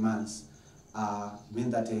months after months.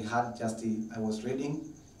 Mean that I was reading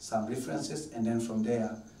some references, and then from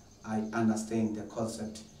there I understand the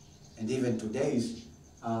concept. And even today's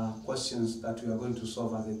questions that we are going to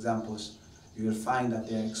solve as examples, you will find that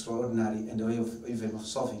they are extraordinary, and the way of even of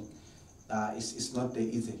solving is not the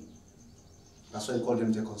easy. That's why I call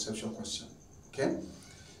them the conceptual question. Okay?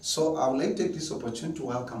 So I would like to take this opportunity to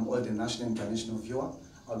welcome all the national and international viewers.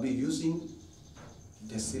 I'll be using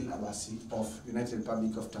the syllabus of United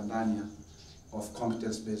Republic of Tanzania of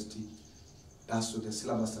competence-based. That's the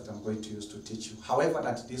syllabus that I'm going to use to teach you. However,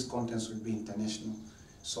 that these contents will be international,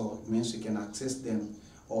 so it means you can access them,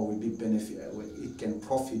 or will be benefit. It can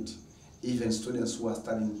profit even students who are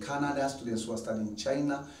studying in Canada, students who are studying in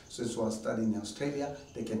China, students who are studying in Australia.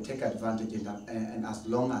 They can take advantage in that, and as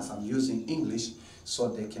long as I'm using English, so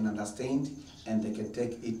they can understand and they can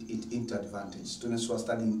take it into advantage. Students who are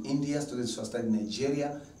studying in India, students who are studying in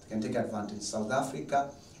Nigeria, they can take advantage. South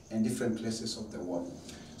Africa, and different places of the world.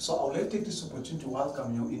 So I would like to take this opportunity to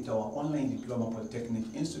welcome you into our Online Diploma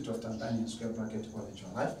Polytechnic Institute of Tanzania, square bracket,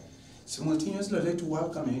 Olenjolai. Simultaneously, I'd like to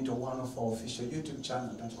welcome you into one of our official YouTube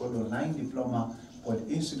channel that's called Online Diploma Poly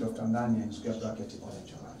Institute of Tanzania, square bracket,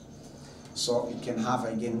 Olenjolai. So you can have,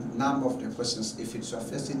 again, number of the questions, if it's your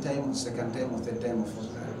first time, second time, or third time, or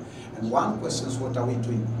fourth time. And one question is, what are we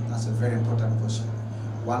doing? That's a very important question.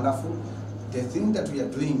 Wonderful. The thing that we are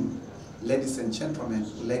doing, ladies and gentlemen,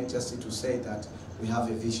 I'd like just to say that we have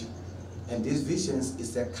a vision. And this vision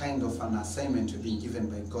is a kind of an assignment to be given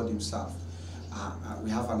by God Himself. We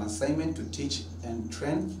have an assignment to teach and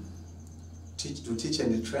train,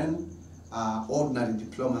 ordinary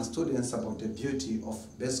diploma students about the beauty of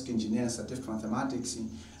basic engineering, scientific mathematics,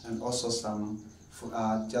 and also some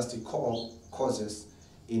just core courses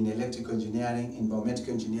in electrical engineering, in biomedical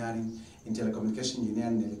engineering, in telecommunication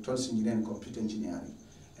engineering, electronics engineering, computer engineering,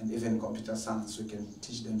 and even computer science. We can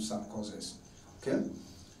teach them some courses. Okay?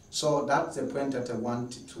 So that's the point that I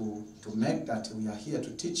want to make, that we are here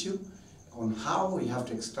to teach you on how we have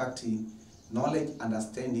to extract knowledge,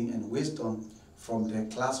 understanding, and wisdom from the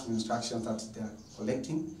classroom instructions that they are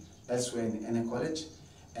collecting elsewhere in any college,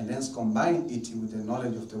 and then combine it with the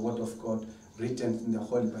knowledge of the Word of God written in the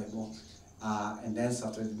Holy Bible. And then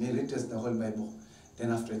after being written in the Holy Bible,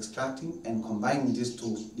 then after extracting and combining these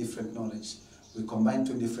two different knowledge, we combine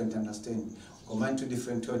two different understanding, combine two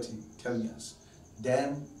different theories.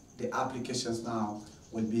 Then the applications now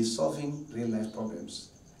will be solving real life problems,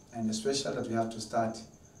 and especially that we have to start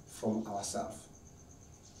from ourselves.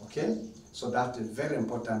 Okay? So that's a very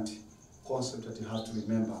important concept that you have to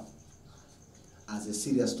remember as a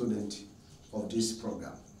serious student of this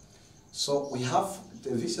program. So we have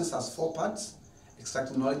the visions as 4 parts: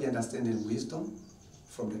 extracting knowledge, understanding, and wisdom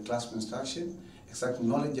from the classroom instruction, extract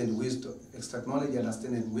knowledge and wisdom,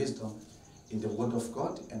 understanding, and wisdom in the Word of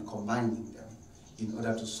God, and combining them in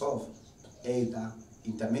order to solve either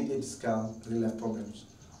intermediate scale real life problems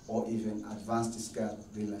or even advanced scale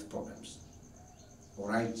real life problems. All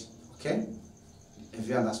right, okay? Have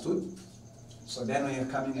you understood? So then we are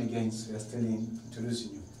coming again, so we are still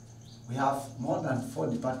introducing you. We have more than 4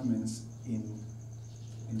 departments in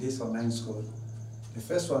this online school. The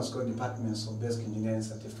first one is called Departments of Basic Engineering and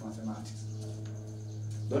Scientific Mathematics.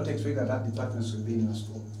 Don't expect that department will be in your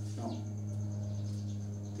school. No.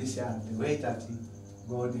 This year, the way that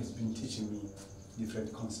God has been teaching me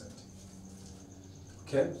different concepts.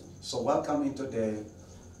 Okay? So welcome into the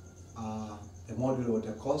module or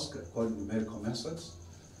the course called Numerical Methods.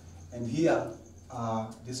 And here,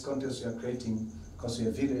 this content we are creating, because we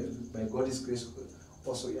are video, by God's grace,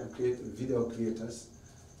 also we are video creators.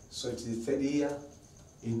 So it's the 3rd year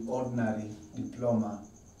in ordinary diploma.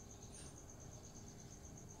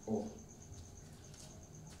 Oh.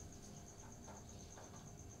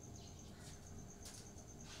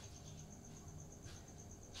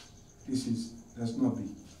 There's no B.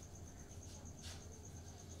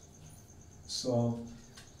 So,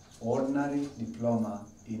 ordinary diploma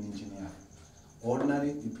in engineering,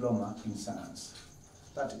 ordinary diploma in science.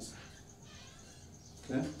 That is.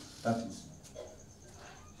 Okay? That is.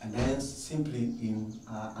 And then simply in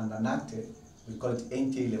unenacted, we call it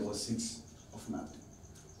NTA level 6 of math.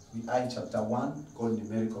 We are in chapter 1 called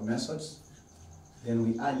Numerical Methods.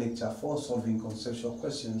 Then we are lecture 4, Solving Conceptual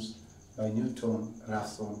Questions by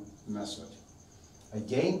Newton-Raphson Method.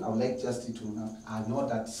 Again, I would like just to know, I know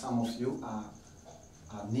that some of you are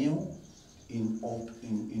new in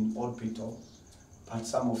Orbital, but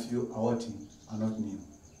some of you are not new.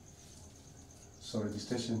 So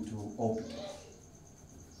registration to Orbital.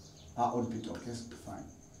 Orbital, okay, fine.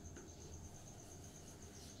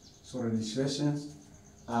 So registrations,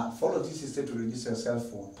 follow this step to register yourself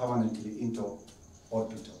for permanently into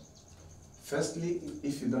Orbital. Firstly,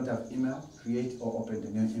 if you don't have email, create or open the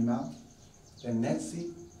new email. Then next,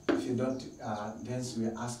 if you don't, then we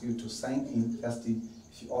ask you to sign in. Just if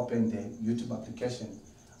you open the YouTube application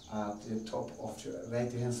at the top of your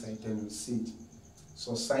right-hand side, then you'll see it.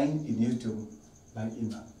 So sign in YouTube by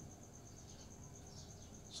email.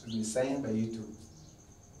 So we sign by YouTube.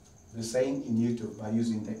 We sign in YouTube by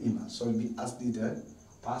using the email. So we ask the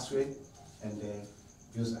password and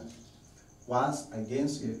the user. Once again,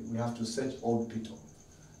 we have to search Orbital.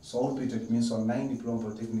 So Orbital means Online Diploma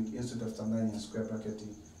Polytechnic Institute of Tanzania square bracket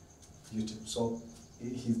YouTube. So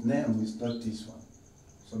his name is not this one.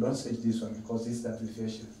 So don't search this one because this is the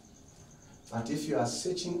abbreviation. But if you are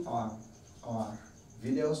searching our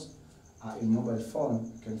videos in mobile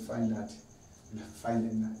phone, you can find that you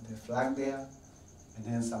find the flag there and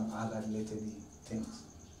then some other related things.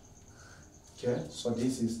 Okay, so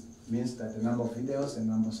this means that the number of videos and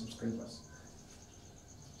number of subscribers.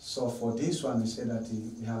 So for this one, we say that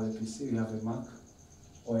we have a PC, we have a Mac,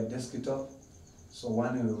 or a desktop. So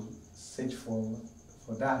when you search for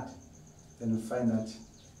that, then you find that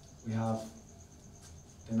we have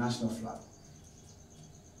the national flag.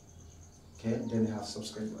 Okay, then we have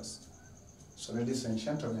subscribers. So ladies and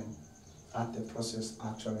gentlemen, at the process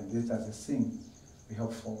actually, this is the thing we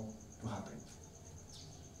hope for to happen.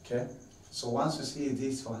 Okay, so once you see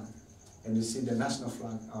this one, and you see the national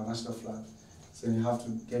flag, our national flag, then you have to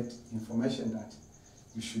get information that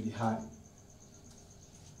you should hide.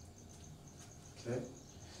 Okay?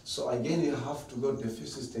 So again, you have to go to the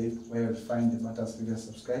fifth step where you find the button click and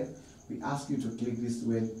subscribe. We ask you to click this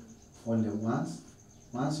word only once.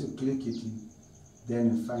 Once you click it,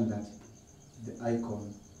 then you find that the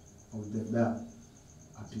icon of the bell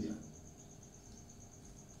appear.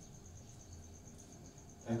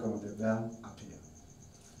 Icon of the bell appear.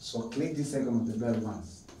 So click this icon of the bell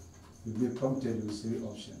once. You'll be prompted with 3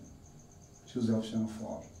 options. Choose option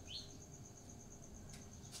 4.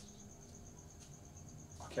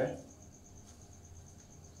 Okay?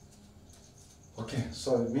 Okay,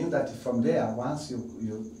 so it means that from there, once you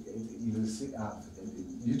will see,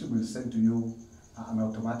 YouTube will send to you an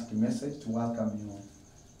automatic message to welcome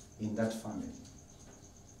you in that family.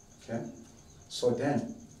 Okay? So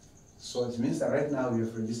it means that right now you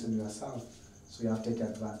have registered yourself, so you have to take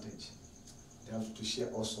advantage. You have to share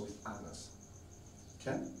also with others.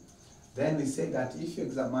 Okay? Then we say that if you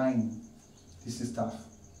examine this stuff,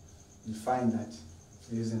 you find that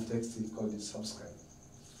there is a text called subscribe.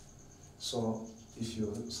 So if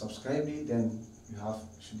you subscribe it, then you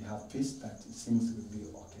should have peace that things will be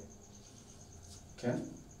okay. Okay?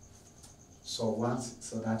 So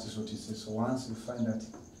that is what it says. So once you find that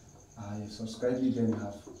you subscribe it, then you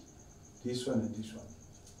have this one and this one.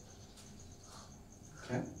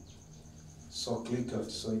 Okay? So click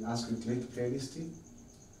it. So it asks you to click playlist,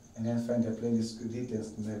 and then find the playlist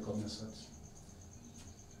details to make a message.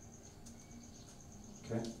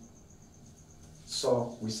 Okay?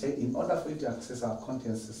 So we say in order for you to access our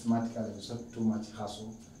content systematically without too much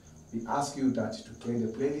hassle, we ask you that to play the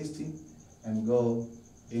playlist and go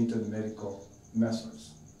into numerical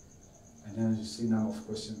methods. And then you see number of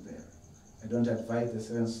questions there. I don't advise the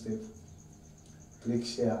 7th step. Click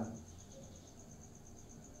share.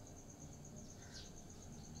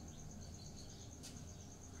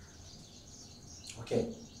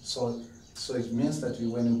 Okay, so it means that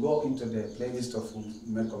when you go into the playlist of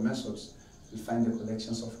numerical methods, you find the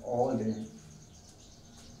collections of all the.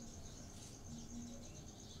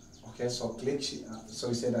 Okay, so click. So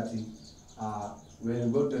we say that when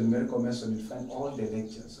you go to the numerical method, you find all the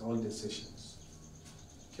lectures, all the sessions.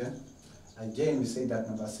 Okay. Again, we say that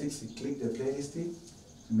number 6, you click the playlist,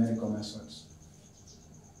 numerical methods.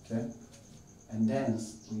 Okay. And then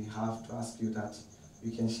we have to ask you that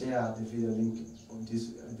you can share the video link of this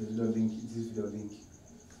video link.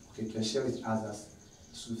 Okay, you can share with others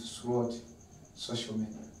throughout social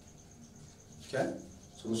media. Okay?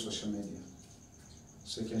 Through social media.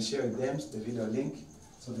 So you can share with them the video link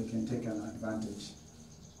so they can take an advantage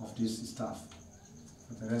of this stuff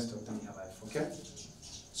for the rest of their life. Okay?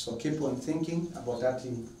 So keep on thinking about that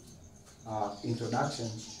introduction,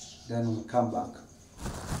 then we'll come back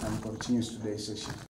and continue today's session.